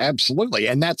 Absolutely.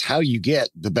 And that's how you get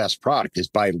the best product, is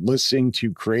by listening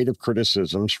to creative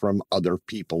criticisms from other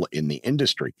people in the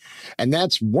industry. And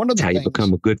that's one of the things. How you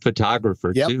become a good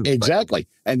photographer, too. Exactly.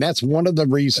 And that's one of the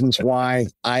reasons why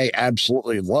I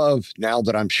absolutely love, now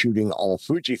that I'm shooting all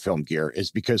Fujifilm gear,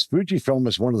 is because Fujifilm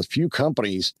is one of the few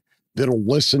companies that'll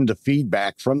listen to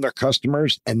feedback from their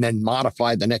customers and then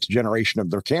modify the next generation of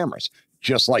their cameras,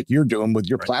 just like you're doing with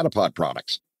your Right. Platypod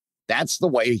products. That's the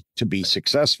way to be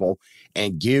successful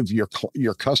and give your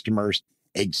customers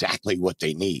exactly what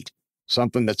they need.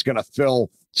 Something that's going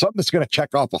to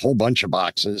check off a whole bunch of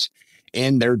boxes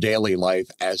in their daily life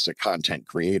as a content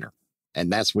creator. And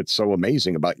that's what's so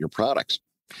amazing about your products.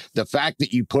 The fact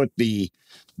that you put the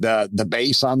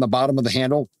base on the bottom of the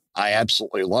handle, I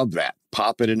absolutely love that.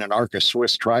 Pop it in an Arca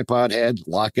Swiss tripod head,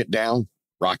 lock it down,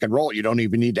 rock and roll. You don't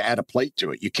even need to add a plate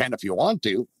to it. You can if you want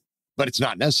to, but it's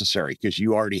not necessary because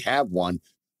you already have one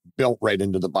built right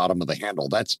into the bottom of the handle.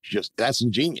 That's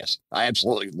ingenious. I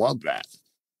absolutely love that.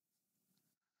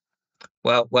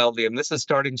 Well, Liam, this is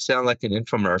starting to sound like an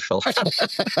infomercial.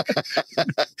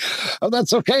 Oh,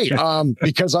 that's okay.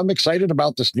 Because I'm excited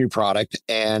about this new product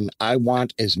and I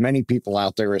want as many people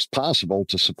out there as possible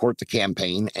to support the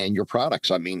campaign and your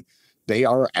products. I mean, they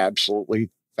are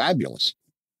absolutely fabulous.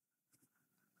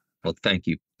 Well, thank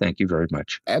you. Thank you very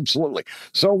much. Absolutely.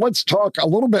 So let's talk a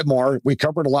little bit more. We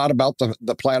covered a lot about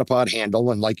the Platypod handle.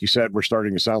 And like you said, we're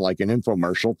starting to sound like an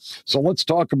infomercial. So let's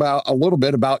talk about a little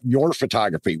bit about your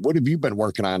photography. What have you been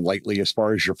working on lately as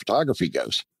far as your photography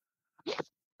goes?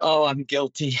 Oh, I'm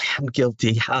guilty. I'm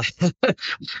guilty.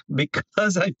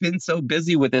 Because I've been so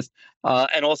busy with this.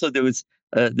 And also there's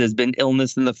been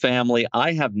illness in the family.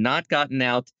 I have not gotten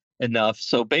out enough.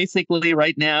 So basically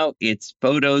right now it's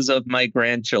photos of my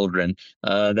grandchildren.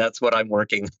 That's what I'm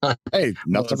working on. Hey,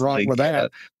 nothing wrong with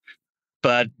that.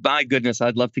 But my goodness,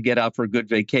 I'd love to get out for a good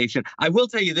vacation. I will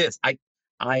tell you this. I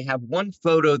have one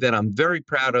photo that I'm very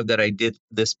proud of that I did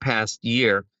this past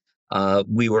year.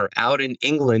 We were out in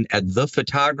England at the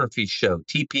photography show,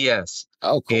 TPS,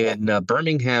 cool. In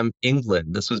Birmingham,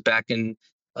 England. This was back in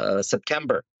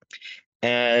September.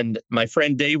 And my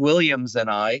friend Dave Williams and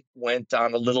I went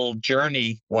on a little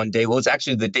journey one day. Well, it was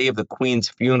actually the day of the Queen's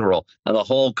funeral, and the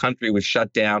whole country was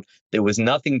shut down. There was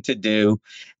nothing to do.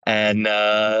 And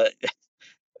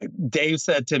Dave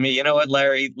said to me, you know what,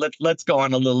 Larry, let's go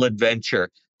on a little adventure.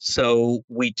 So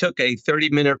we took a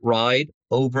 30-minute ride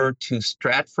over to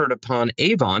Stratford upon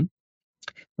Avon,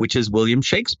 which is William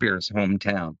Shakespeare's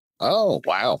hometown. Oh,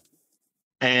 wow.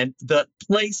 And the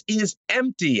place is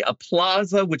empty. A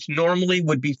plaza, which normally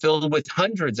would be filled with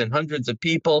hundreds and hundreds of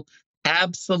people,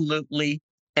 absolutely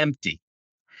empty.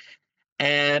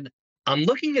 And I'm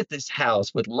looking at this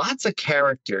house with lots of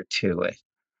character to it.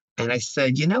 And I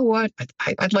said, you know what?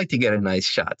 I'd like to get a nice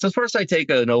shot. So first I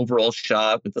take an overall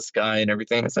shot with the sky and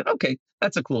everything. I said, okay,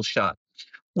 that's a cool shot.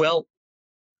 Well,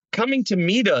 coming to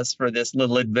meet us for this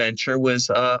little adventure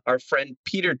was our friend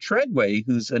Peter Treadway,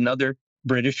 who's another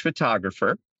British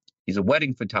photographer. He's a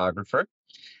wedding photographer.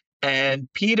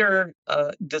 And Peter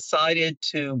decided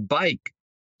to bike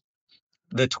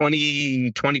the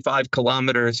 25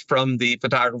 kilometers from the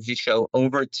photography show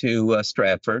over to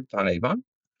Stratford upon Avon.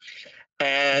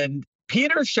 And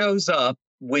Peter shows up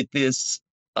with this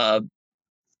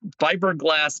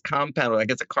fiberglass compound,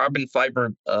 like it's a carbon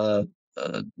fiber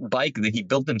bike that he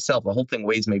built himself. The whole thing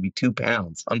weighs maybe 2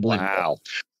 pounds. Unbelievable. Wow.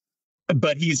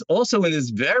 But he's also in this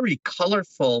very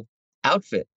colorful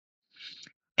outfit.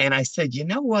 And I said, you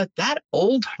know what? That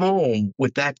old home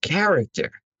with that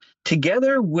character,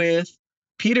 together with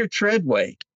Peter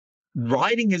Treadway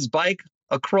riding his bike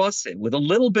across it with a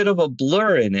little bit of a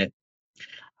blur in it,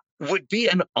 would be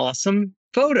an awesome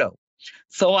photo.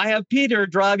 So I have Peter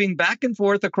driving back and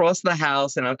forth across the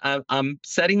house, and I'm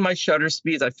setting my shutter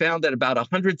speeds. I found that about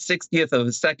 160th of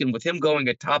a second with him going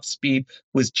at top speed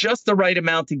was just the right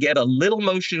amount to get a little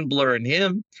motion blur in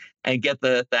him and get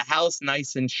the house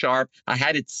nice and sharp. I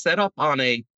had it set up on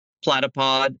a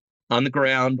platypod on the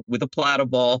ground with a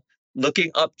platyball, looking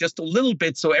up just a little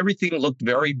bit so everything looked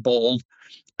very bold.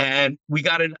 And we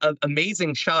got an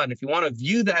amazing shot. And if you want to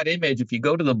view that image, if you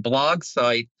go to the blog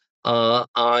site on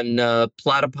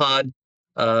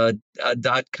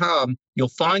platypod.com, you'll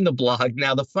find the blog.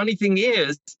 Now, the funny thing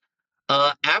is,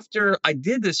 after I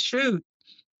did this shoot,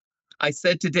 I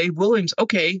said to Dave Williams,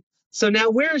 okay, so now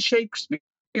where is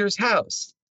Shakespeare's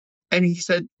house? And he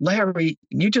said, Larry,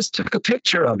 you just took a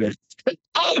picture of it.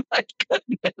 Oh, my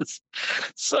goodness.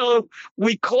 So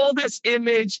we call this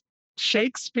image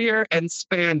Shakespeare and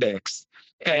Spandex.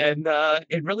 And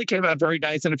it really came out very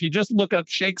nice. And if you just look up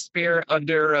Shakespeare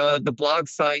under the blog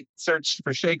site, search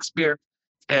for Shakespeare,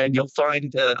 and you'll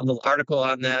find a little article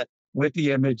on that. with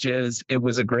the images. It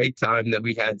was a great time that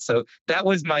we had. So that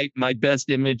was my best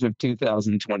image of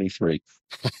 2023.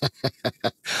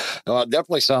 Well, it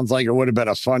definitely sounds like it would have been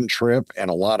a fun trip and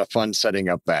a lot of fun setting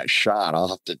up that shot. I'll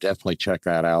have to definitely check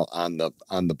that out on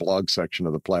the blog section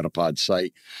of the Platypod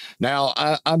site. Now,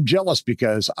 I'm jealous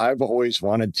because I've always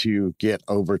wanted to get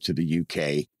over to the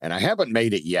UK and I haven't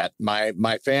made it yet. My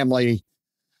family,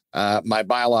 my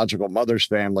biological mother's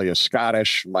family is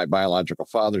Scottish. My biological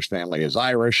father's family is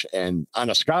Irish, and on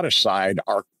the Scottish side,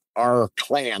 our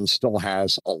clan still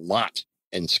has a lot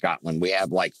in Scotland. We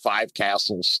have like 5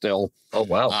 castles still. Oh,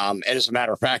 wow. And as a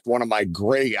matter of fact, one of my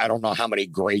I don't know how many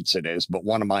greats it is, but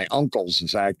one of my uncles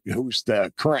who's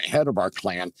the current head of our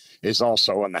clan is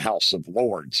also in the House of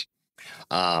Lords.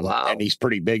 Wow. And he's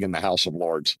pretty big in the House of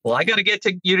Lords. Well, I got to get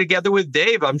you together with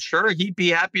Dave. I'm sure he'd be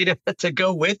happy to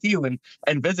go with you and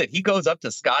visit. He goes up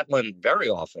to Scotland very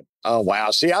often. Oh,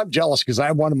 wow. See, I'm jealous because I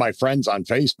have one of my friends on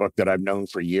Facebook that I've known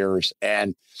for years.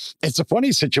 And it's a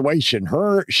funny situation.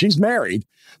 She's married,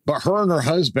 but her and her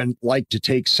husband like to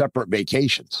take separate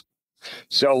vacations.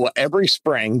 So every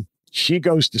spring, she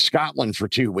goes to Scotland for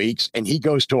 2 weeks and he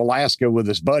goes to Alaska with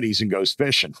his buddies and goes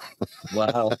fishing.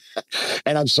 Wow.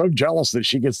 And I'm so jealous that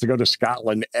she gets to go to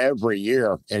Scotland every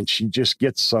year and she just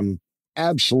gets some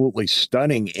absolutely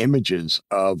stunning images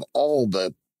of all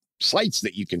the sites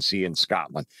that you can see in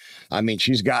Scotland. I mean,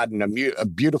 she's gotten a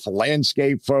beautiful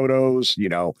landscape photos,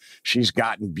 she's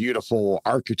gotten beautiful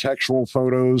architectural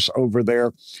photos over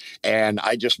there. And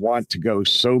I just want to go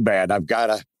so bad.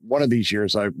 One of these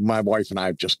years, my wife and I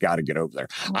have just got to get over there.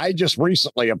 I just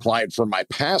recently applied for my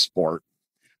passport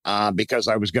because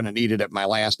I was going to need it at my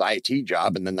last IT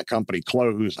job. And then the company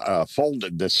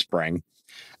folded this spring.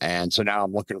 And so now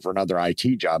I'm looking for another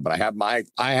IT job, but I have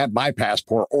my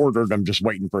passport ordered. I'm just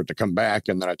waiting for it to come back.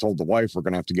 And then I told the wife we're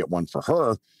going to have to get one for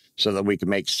her so that we can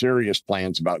make serious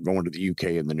plans about going to the UK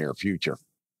in the near future.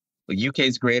 Well, UK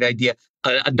is a great idea.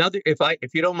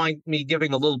 If you don't mind me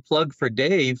giving a little plug for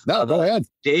Dave. No, go ahead.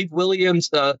 Dave Williams,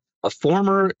 a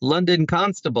former London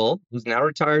constable who's now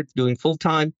retired, doing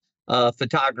full-time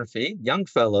photography, young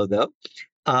fellow though.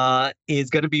 Is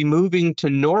going to be moving to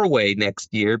Norway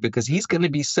next year because he's going to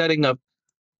be setting up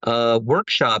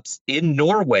workshops in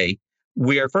Norway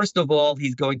where, first of all,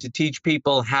 he's going to teach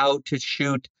people how to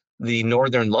shoot the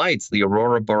Northern Lights, the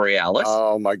Aurora Borealis.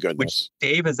 Oh, my goodness. Which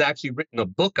Dave has actually written a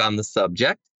book on the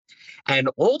subject. And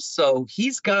also,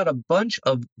 he's got a bunch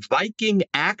of Viking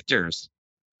actors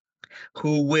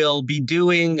who will be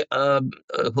doing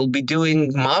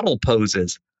model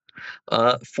poses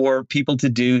for people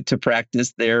to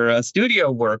practice their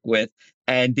studio work with.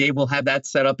 And Dave will have that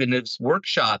set up in his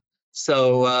workshop.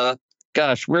 So,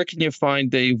 gosh, where can you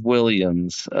find Dave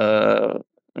Williams?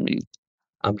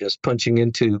 I'm just punching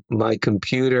into my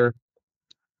computer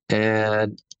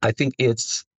and I think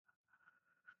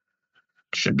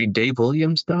should be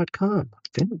davewilliams.com, I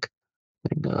think.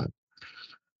 Hang on.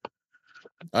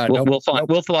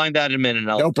 We'll find that in a minute.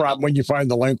 No problem. When you find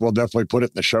the link, we'll definitely put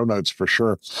it in the show notes for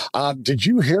sure. Did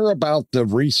you hear about the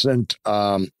recent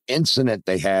incident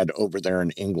they had over there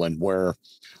in England where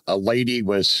a lady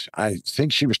I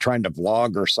think she was trying to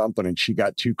vlog or something, and she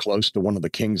got too close to one of the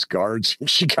king's guards and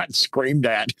she got screamed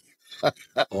at.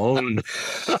 Oh, no.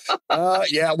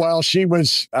 Yeah. Well, she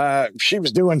was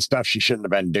doing stuff she shouldn't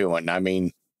have been doing. I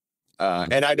mean,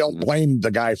 and I don't blame the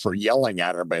guy for yelling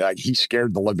at her, but he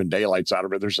scared the living daylights out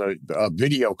of her. There's a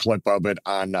video clip of it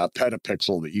on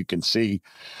Petapixel that you can see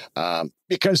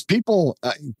because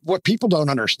what people don't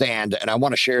understand, and I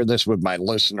want to share this with my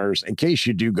listeners in case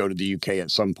you do go to the UK at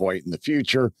some point in the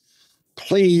future,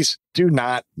 please do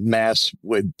not mess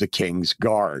with the King's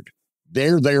Guard.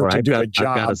 They're there to do a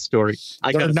job. I've got a story.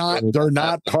 They're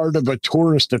not part of a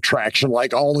tourist attraction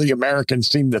like all the Americans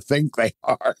seem to think they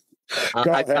are.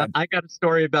 I got a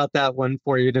story about that one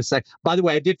for you in a sec. By the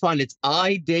way, I did find it's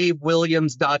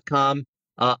idavewilliams.com,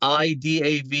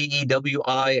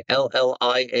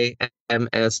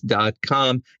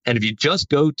 idavewilliams.com. And if you just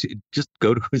go to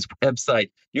his website,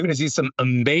 you're going to see some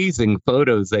amazing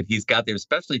photos that he's got there,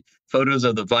 especially photos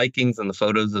of the Vikings and the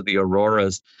photos of the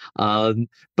Auroras.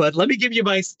 But let me give you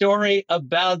my story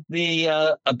about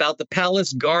the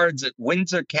palace guards at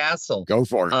Windsor Castle. Go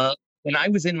for it. When I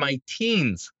was in my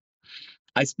teens,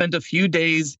 I spent a few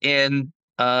days in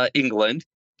England,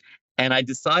 and I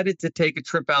decided to take a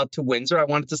trip out to Windsor. I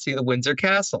wanted to see the Windsor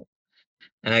Castle.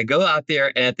 And I go out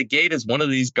there, and at the gate is one of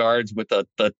these guards with the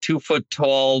 2-foot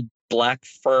tall black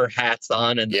fur hats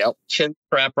on and chin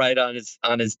strap right on his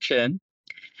chin.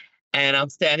 And I'm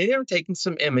standing there taking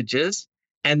some images.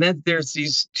 And then there's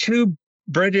these 2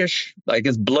 British, I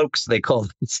guess, blokes, they call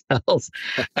themselves.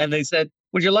 And they said,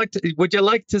 would you like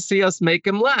to see us make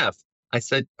him laugh? I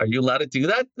said, are you allowed to do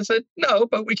that? I said, no,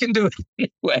 but we can do it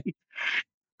anyway.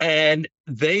 And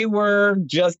they were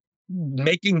just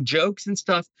making jokes and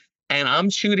stuff. And I'm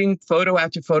shooting photo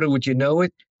after photo. Would you know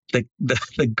it?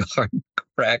 The guard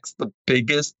cracks the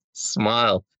biggest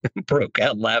smile and broke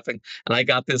out laughing. And I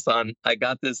got this on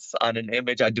an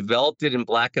image. I developed it in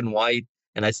black and white,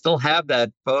 and I still have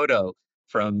that photo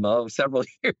from several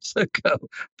years ago.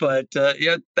 But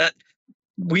yeah, that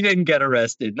we didn't get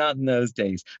arrested, not in those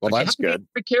days. Well, But you that's have to be good.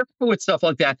 very careful with stuff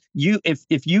like that.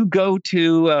 If you go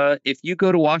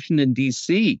to Washington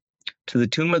D.C. to the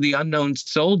Tomb of the Unknown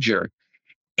Soldier,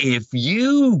 if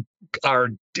you are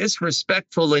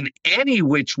disrespectful in any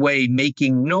which way,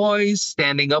 making noise,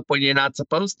 standing up when you're not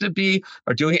supposed to be,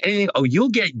 or doing anything, oh, you'll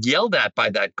get yelled at by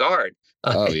that guard.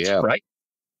 Oh yeah, Right?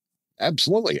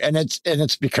 absolutely. And it's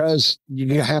because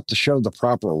you have to show the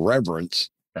proper reverence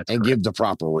That's and correct. give the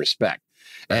proper respect.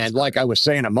 That's And like I was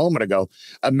saying a moment ago,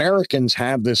 Americans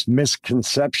have this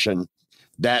misconception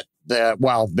that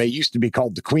they used to be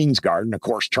called the Queen's Guard. And of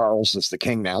course, Charles is the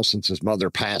king now since his mother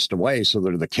passed away. So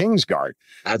they're the King's Guard.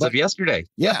 As But of yesterday.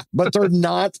 yeah, but they're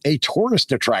not a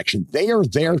tourist attraction. They are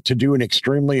there to do an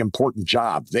extremely important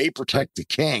job. They protect the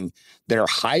king. They're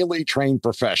highly trained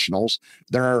professionals.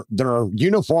 Their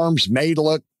uniforms may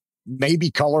look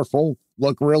maybe colorful,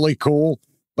 look really cool,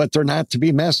 but they're not to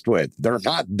be messed with. They're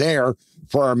not there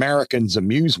for Americans'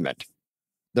 amusement.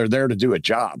 They're there to do a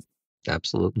job.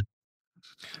 Absolutely.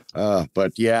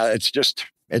 But yeah,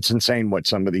 it's insane what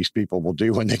some of these people will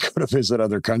do when they go to visit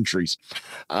other countries.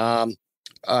 Um,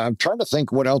 I'm trying to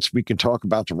think what else we can talk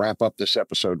about to wrap up this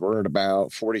episode. We're at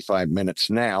about 45 minutes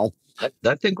now.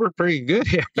 I think we're pretty good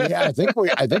here. Yeah, I think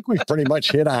we've pretty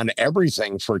much hit on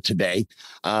everything for today.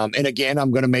 And again,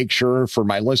 I'm going to make sure for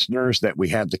my listeners that we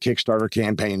have the Kickstarter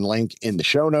campaign link in the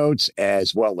show notes,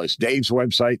 as well as Dave's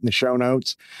website in the show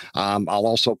notes. I'll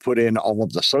also put in all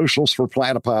of the socials for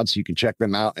Platypod so you can check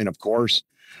them out. And of course,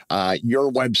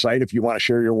 your website, if you want to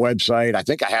share your website. I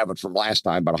think I have it from last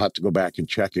time, but I'll have to go back and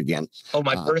check again. Oh,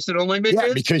 my personal images?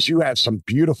 Yeah, because you have some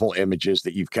beautiful images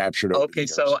that you've captured over the Okay,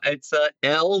 years. so it's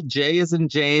LJ as in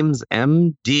James,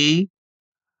 MD.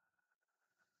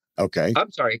 Okay.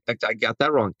 I'm sorry, I got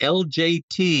that wrong.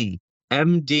 LJT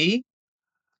MD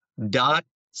dot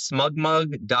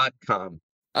smugmug.com.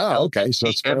 Oh, okay. So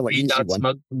it's a fairly easy one.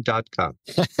 smugmug.com.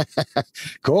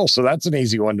 Cool. So that's an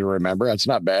easy one to remember. That's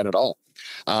not bad at all.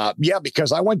 Yeah,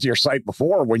 because I went to your site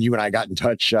before when you and I got in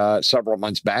touch several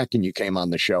months back and you came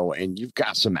on the show, and you've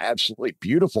got some absolutely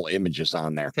beautiful images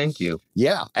on there. Thank you.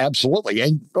 Yeah, absolutely.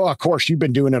 And of course, you've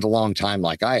been doing it a long time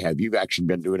like I have. You've actually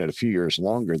been doing it a few years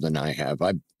longer than I have.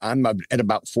 I'm at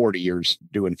about 40 years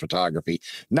doing photography,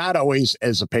 not always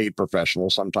as a paid professional.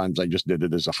 Sometimes I just did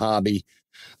it as a hobby.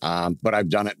 But I've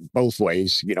done it both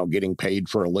ways, getting paid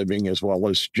for a living as well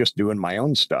as just doing my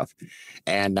own stuff.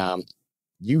 And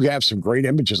you have some great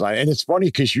images on it. And it's funny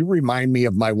because you remind me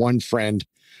of my one friend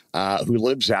who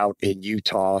lives out in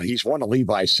Utah. He's one of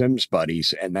Levi Sims'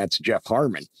 buddies, and that's Jeff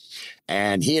Harmon.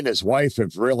 And he and his wife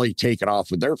have really taken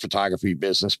off with their photography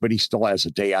business, but he still has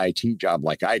a day IT job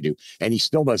like I do. And he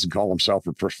still doesn't call himself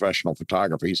a professional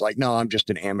photographer. He's like, no, I'm just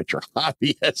an amateur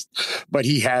hobbyist. But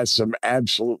he has some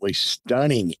absolutely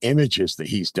stunning images that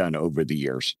he's done over the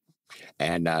years.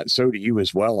 And so do you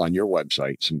as well on your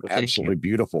website. Some Well, thank absolutely you.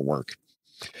 beautiful work.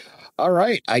 All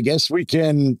right. I guess we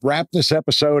can wrap this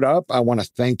episode up. I want to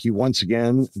thank you once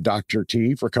again, Dr.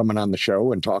 T, for coming on the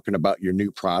show and talking about your new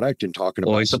product and talking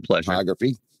about Always a some pleasure.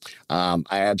 photography. I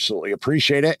absolutely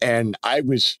appreciate it. And I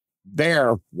was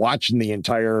there watching the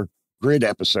entire Grid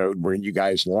episode where you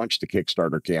guys launched the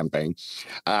Kickstarter campaign.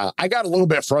 I got a little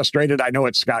bit frustrated. I know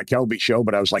it's Scott Kelby's show,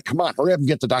 but I was like, come on, hurry up and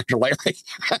get to Dr. Larry.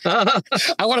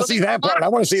 I want to see that part. I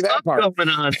want to see that part. Going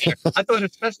on there. I thought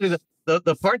especially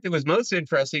the part that was most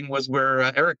interesting was where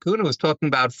Eric Kuna was talking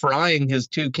about frying his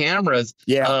two cameras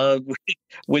Yeah.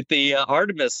 with the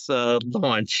Artemis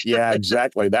launch. Yeah,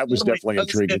 exactly. That was definitely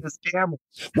intriguing. His camera.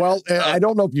 Well, I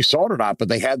don't know if you saw it or not, but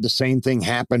they had the same thing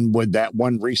happen with that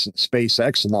one recent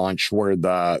SpaceX launch where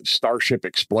the Starship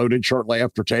exploded shortly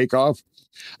after takeoff.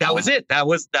 That was it. That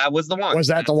was the one. Was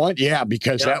that the one? Yeah,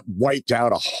 because that wiped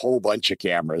out a whole bunch of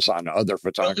cameras on other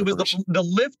Well, it was photographers. the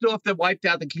liftoff that wiped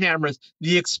out the cameras.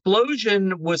 The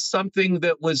explosion was something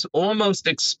that was almost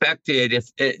expected. If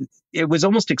it was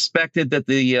almost expected that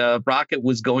the rocket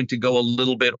was going to go a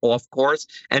little bit off course,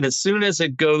 and as soon as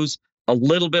it goes a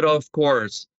little bit off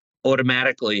course,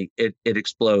 automatically it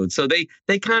explodes. So they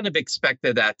kind of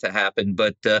expected that to happen,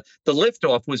 but the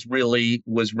liftoff was really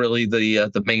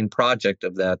the main project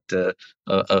of that the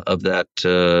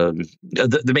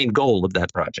main goal of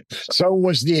that project. So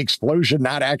was the explosion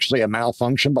not actually a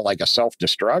malfunction, but like a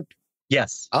self-destruct?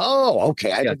 Yes. Oh,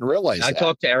 okay. I Yeah. didn't realize I that.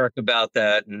 talked to Eric about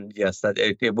that, and yes, that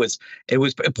it was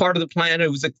a part of the plan. There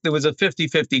was a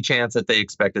 50-50 chance that they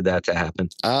expected that to happen.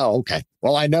 Oh, okay.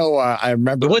 Well, I know. I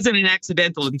remember. It wasn't an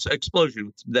accidental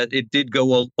explosion; that it did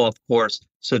go off course.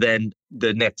 So then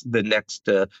the next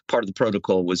part of the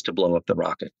protocol was to blow up the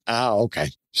rocket. Oh, okay.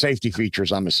 Safety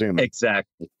features, I'm assuming.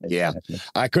 Exactly. Yeah.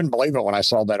 I couldn't believe it when I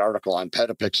saw that article on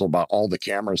Petapixel about all the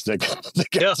cameras that got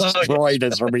destroyed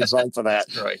as a result of that.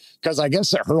 That's right. Because I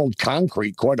guess it hurled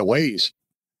concrete quite a ways.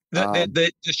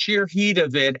 The sheer heat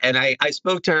of it, and I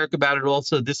spoke to Eric about it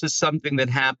also. This is something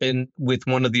that happened with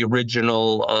one of the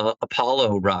original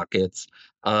Apollo rockets.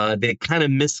 They kind of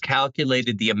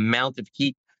miscalculated the amount of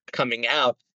heat coming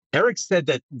out. Eric said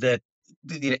that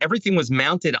everything was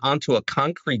mounted onto a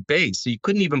concrete base, so you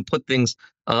couldn't even put things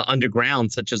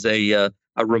underground, such as a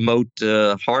remote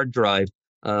hard drive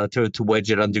to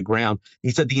wedge it underground.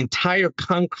 He said the entire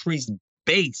concrete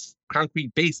base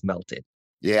melted.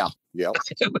 Yeah. Yeah.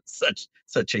 It was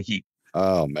such a heat.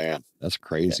 Oh man, that's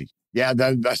crazy. Yeah,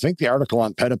 I think the article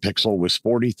on Petapixel was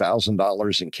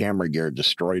 $40,000 in camera gear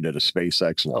destroyed at a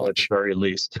SpaceX Well, at the launch. very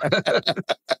least.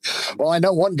 Well, I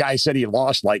know one guy said he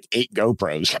lost like 8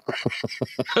 GoPros.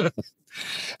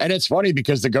 And it's funny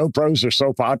because the GoPros are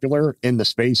so popular in the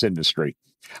space industry.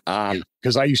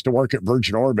 Because I used to work at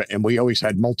Virgin Orbit and we always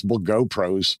had multiple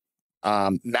GoPros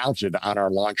mounted on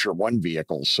our Launcher One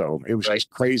vehicles. So it was just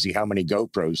crazy how many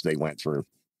GoPros they went through.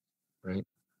 Right.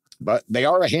 But they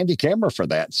are a handy camera for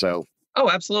that. So. Oh,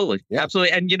 absolutely. Yeah.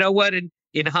 Absolutely. And you know what? In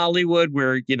Hollywood,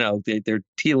 where, they're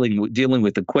dealing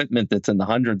with equipment that's in the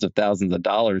hundreds of thousands of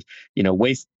dollars,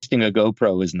 wasting a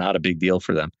GoPro is not a big deal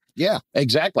for them. Yeah,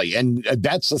 exactly. And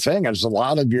that's the thing, is a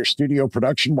lot of your studio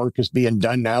production work is being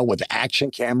done now with action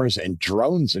cameras and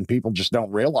drones, and people just don't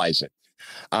realize it.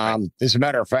 As a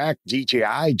matter of fact,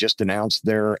 DJI just announced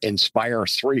their Inspire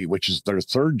 3, which is their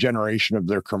 3rd generation of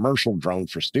their commercial drone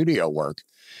for studio work.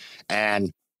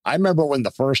 And I remember when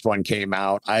the first one came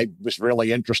out, I was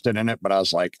really interested in it, but I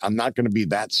was like, I'm not going to be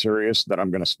that serious that I'm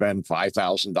going to spend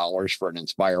 $5,000 for an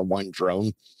Inspire 1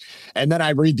 drone. And then I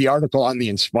read the article on the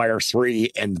Inspire 3,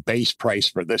 and the base price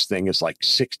for this thing is like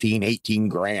 16, 18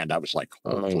 grand. I was like,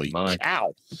 holy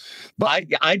cow. But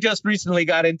I just recently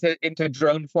got into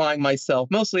drone flying myself,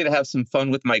 mostly to have some fun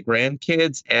with my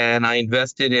grandkids. And I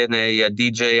invested in a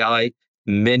DJI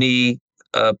Mini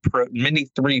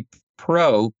 3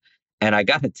 Pro. And I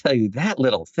got to tell you, that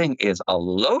little thing is a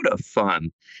load of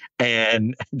fun.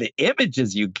 And the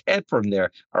images you get from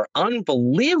there are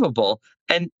unbelievable.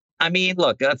 And I mean,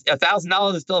 look,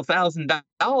 $1,000 is still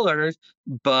 $1,000,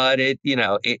 but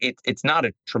it's not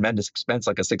a tremendous expense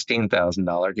like a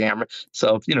 $16,000 camera.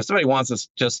 So if somebody wants to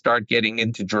just start getting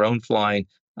into drone flying,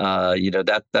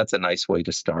 that's a nice way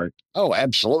to start. Oh,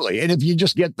 absolutely. And if you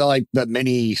just get the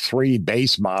Mini 3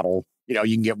 base model,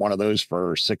 you can get one of those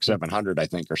for $600-700, I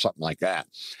think, or something like that.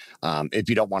 If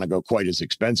you don't want to go quite as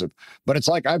expensive. But it's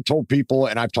like I've told people,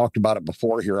 and I've talked about it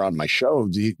before here on my show,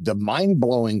 the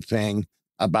mind-blowing thing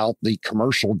about the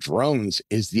commercial drones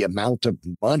is the amount of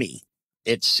money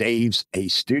it saves a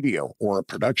studio or a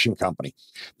production company,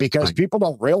 because people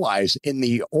don't realize in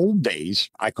the old days,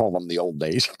 I call them the old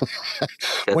days.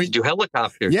 When you do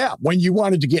helicopters. Yeah. When you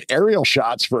wanted to get aerial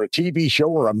shots for a TV show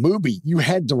or a movie, you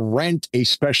had to rent a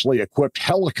specially equipped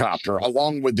helicopter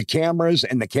along with the cameras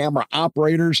and the camera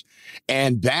operators.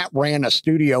 And that ran a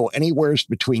studio anywhere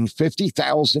between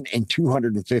 $50,000 and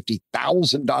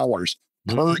 $250,000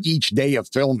 per each day of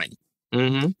filming.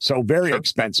 Mm-hmm. So very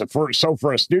expensive for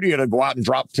a studio to go out and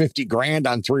drop 50 grand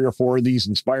on 3 or 4 of these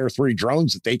Inspire 3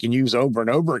 drones that they can use over and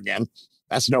over again.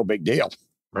 That's no big deal.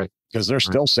 Right. Because they're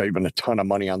still saving a ton of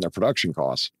money on their production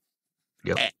costs.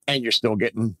 Yep. And you're still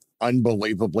getting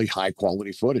unbelievably high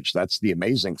quality footage. That's the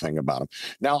amazing thing about them.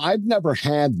 Now, I've never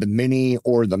had the Mini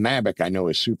or the Mavic. I know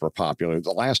is super popular.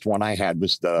 The last one I had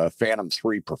was the Phantom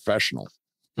 3 Professional.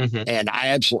 Mm-hmm. And I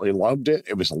absolutely loved it.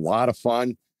 It was a lot of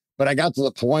fun. But I got to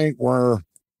the point where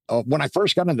when I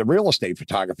first got into real estate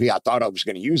photography, I thought I was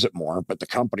going to use it more. But the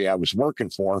company I was working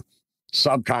for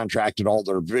subcontracted all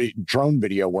their drone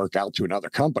video work out to another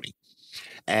company.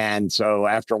 And so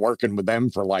after working with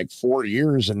them for like 4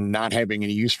 years and not having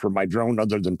any use for my drone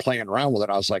other than playing around with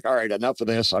it, I was like, all right, enough of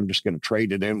this. I'm just going to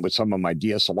trade it in with some of my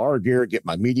DSLR gear, get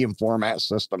my medium format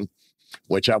system,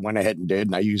 which I went ahead and did.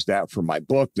 And I used that for my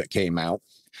book that came out.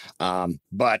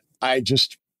 But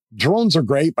drones are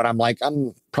great, but I'm like,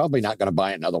 I'm probably not going to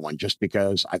buy another one just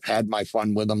because I've had my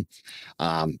fun with them.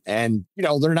 And,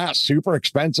 they're not super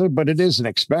expensive, but it is an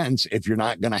expense if you're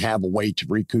not going to have a way to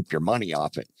recoup your money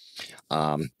off it.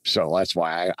 So that's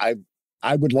why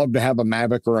I would love to have a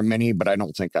Mavic or a Mini, but I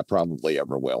don't think I probably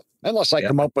ever will, unless I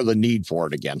come up with a need for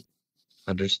it again.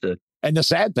 Understood. And the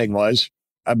sad thing was,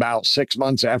 about 6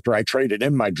 months after I traded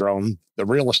in my drone, the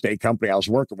real estate company I was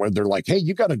working with, they're like, "Hey,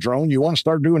 you got a drone? You want to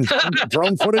start doing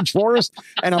drone footage for us?"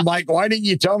 And I'm like, "Why didn't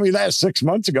you tell me that 6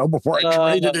 months ago before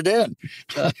I traded it in?"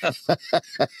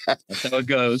 That's how it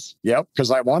goes. Yep, because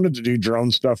I wanted to do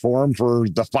drone stuff for them for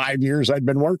the 5 years I'd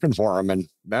been working for them. And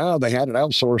now they had it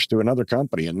outsourced to another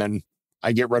company. And then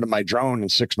I get rid of my drone,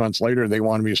 and 6 months later, they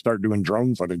wanted me to start doing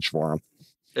drone footage for them.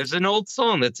 There's an old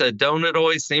song that said, "Don't it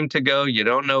always seem to go? You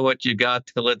don't know what you got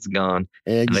till it's gone."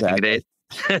 Exactly.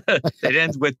 It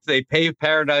ends with they pave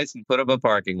paradise and put up a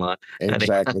parking lot.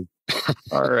 Exactly.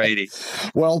 All righty.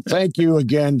 Well, thank you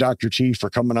again, Dr. T, for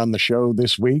coming on the show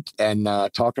this week and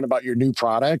talking about your new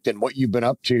product and what you've been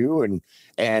up to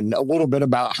and a little bit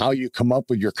about how you come up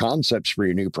with your concepts for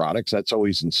your new products. That's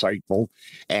always insightful.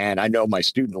 And I know my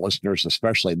student listeners,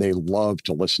 especially, they love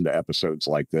to listen to episodes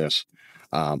like this.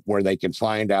 Where they can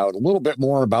find out a little bit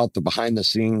more about the behind the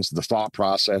scenes, the thought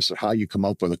process of how you come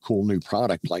up with a cool new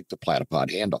product like the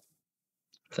Platypod handle.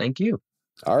 Thank you.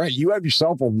 All right. You have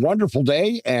yourself a wonderful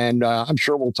day, and I'm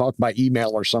sure we'll talk by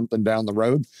email or something down the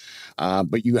road.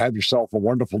 But you have yourself a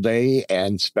wonderful day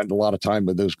and spend a lot of time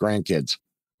with those grandkids.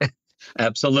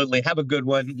 Absolutely. Have a good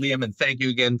one, Liam. And thank you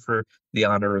again for the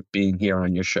honor of being here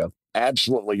on your show.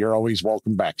 Absolutely. You're always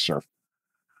welcome back, sir.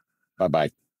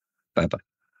 Bye-bye. Bye-bye.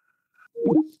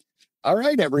 All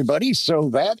right, everybody. So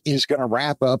that is going to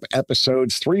wrap up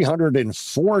episodes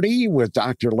 340 with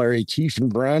Dr. Larry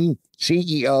Tiefenbrunn,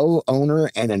 CEO,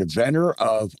 owner, and inventor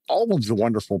of all of the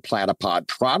wonderful Platypod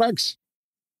products.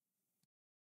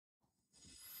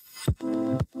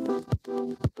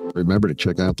 Remember to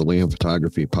check out the Liam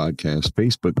Photography Podcast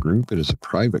Facebook group. It is a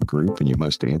private group, and you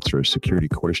must answer a security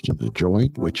question to join,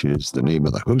 which is the name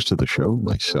of the host of the show,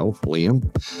 myself,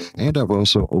 Liam. And I've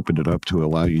also opened it up to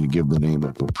allow you to give the name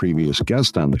of a previous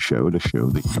guest on the show to show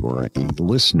that you are a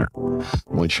listener.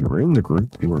 Once you're in the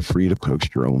group, you are free to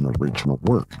post your own original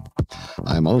work.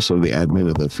 I'm also the admin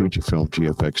of the Fujifilm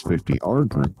GFX 50R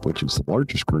group, which is the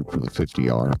largest group for the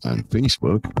 50R on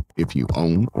Facebook. If you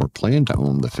own or plan to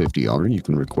own the 50R, you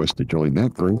can request to join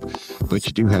that group, but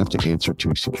you do have to answer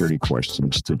 2 security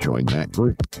questions to join that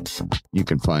group. You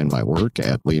can find my work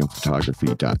at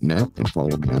liamphotography.net and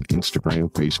follow me on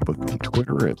Instagram, Facebook, and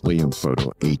Twitter at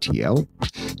liamphotoatl.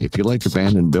 If you like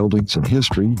abandoned buildings and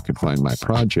history, you can find my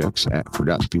projects at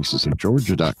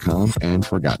forgottenpiecesofgeorgia.com and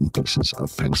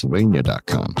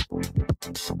forgottenpiecesofpennsylvania.com.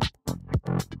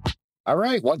 All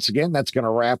right. Once again, that's going to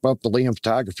wrap up the Liam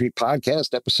Photography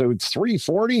Podcast, episode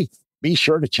 340. Be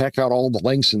sure to check out all the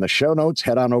links in the show notes.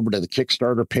 Head on over to the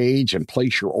Kickstarter page and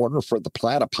place your order for the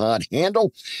Platypod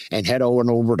handle. And head on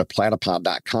over to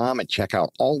platypod.com and check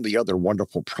out all the other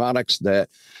wonderful products that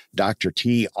Dr.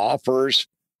 T offers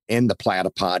in the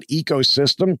Platypod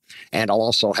ecosystem. And I'll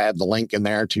also have the link in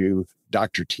there to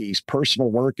Dr. T's personal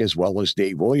work as well as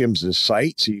Dave Williams'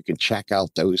 site, so you can check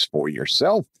out those for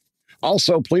yourself.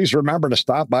 Also, please remember to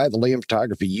stop by the Liam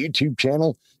Photography YouTube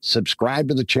channel, subscribe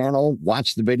to the channel,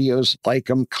 watch the videos, like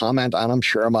them, comment on them,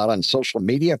 share them out on social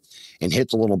media, and hit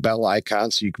the little bell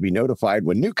icon so you can be notified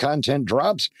when new content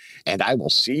drops. And I will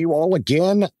see you all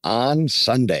again on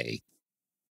Sunday.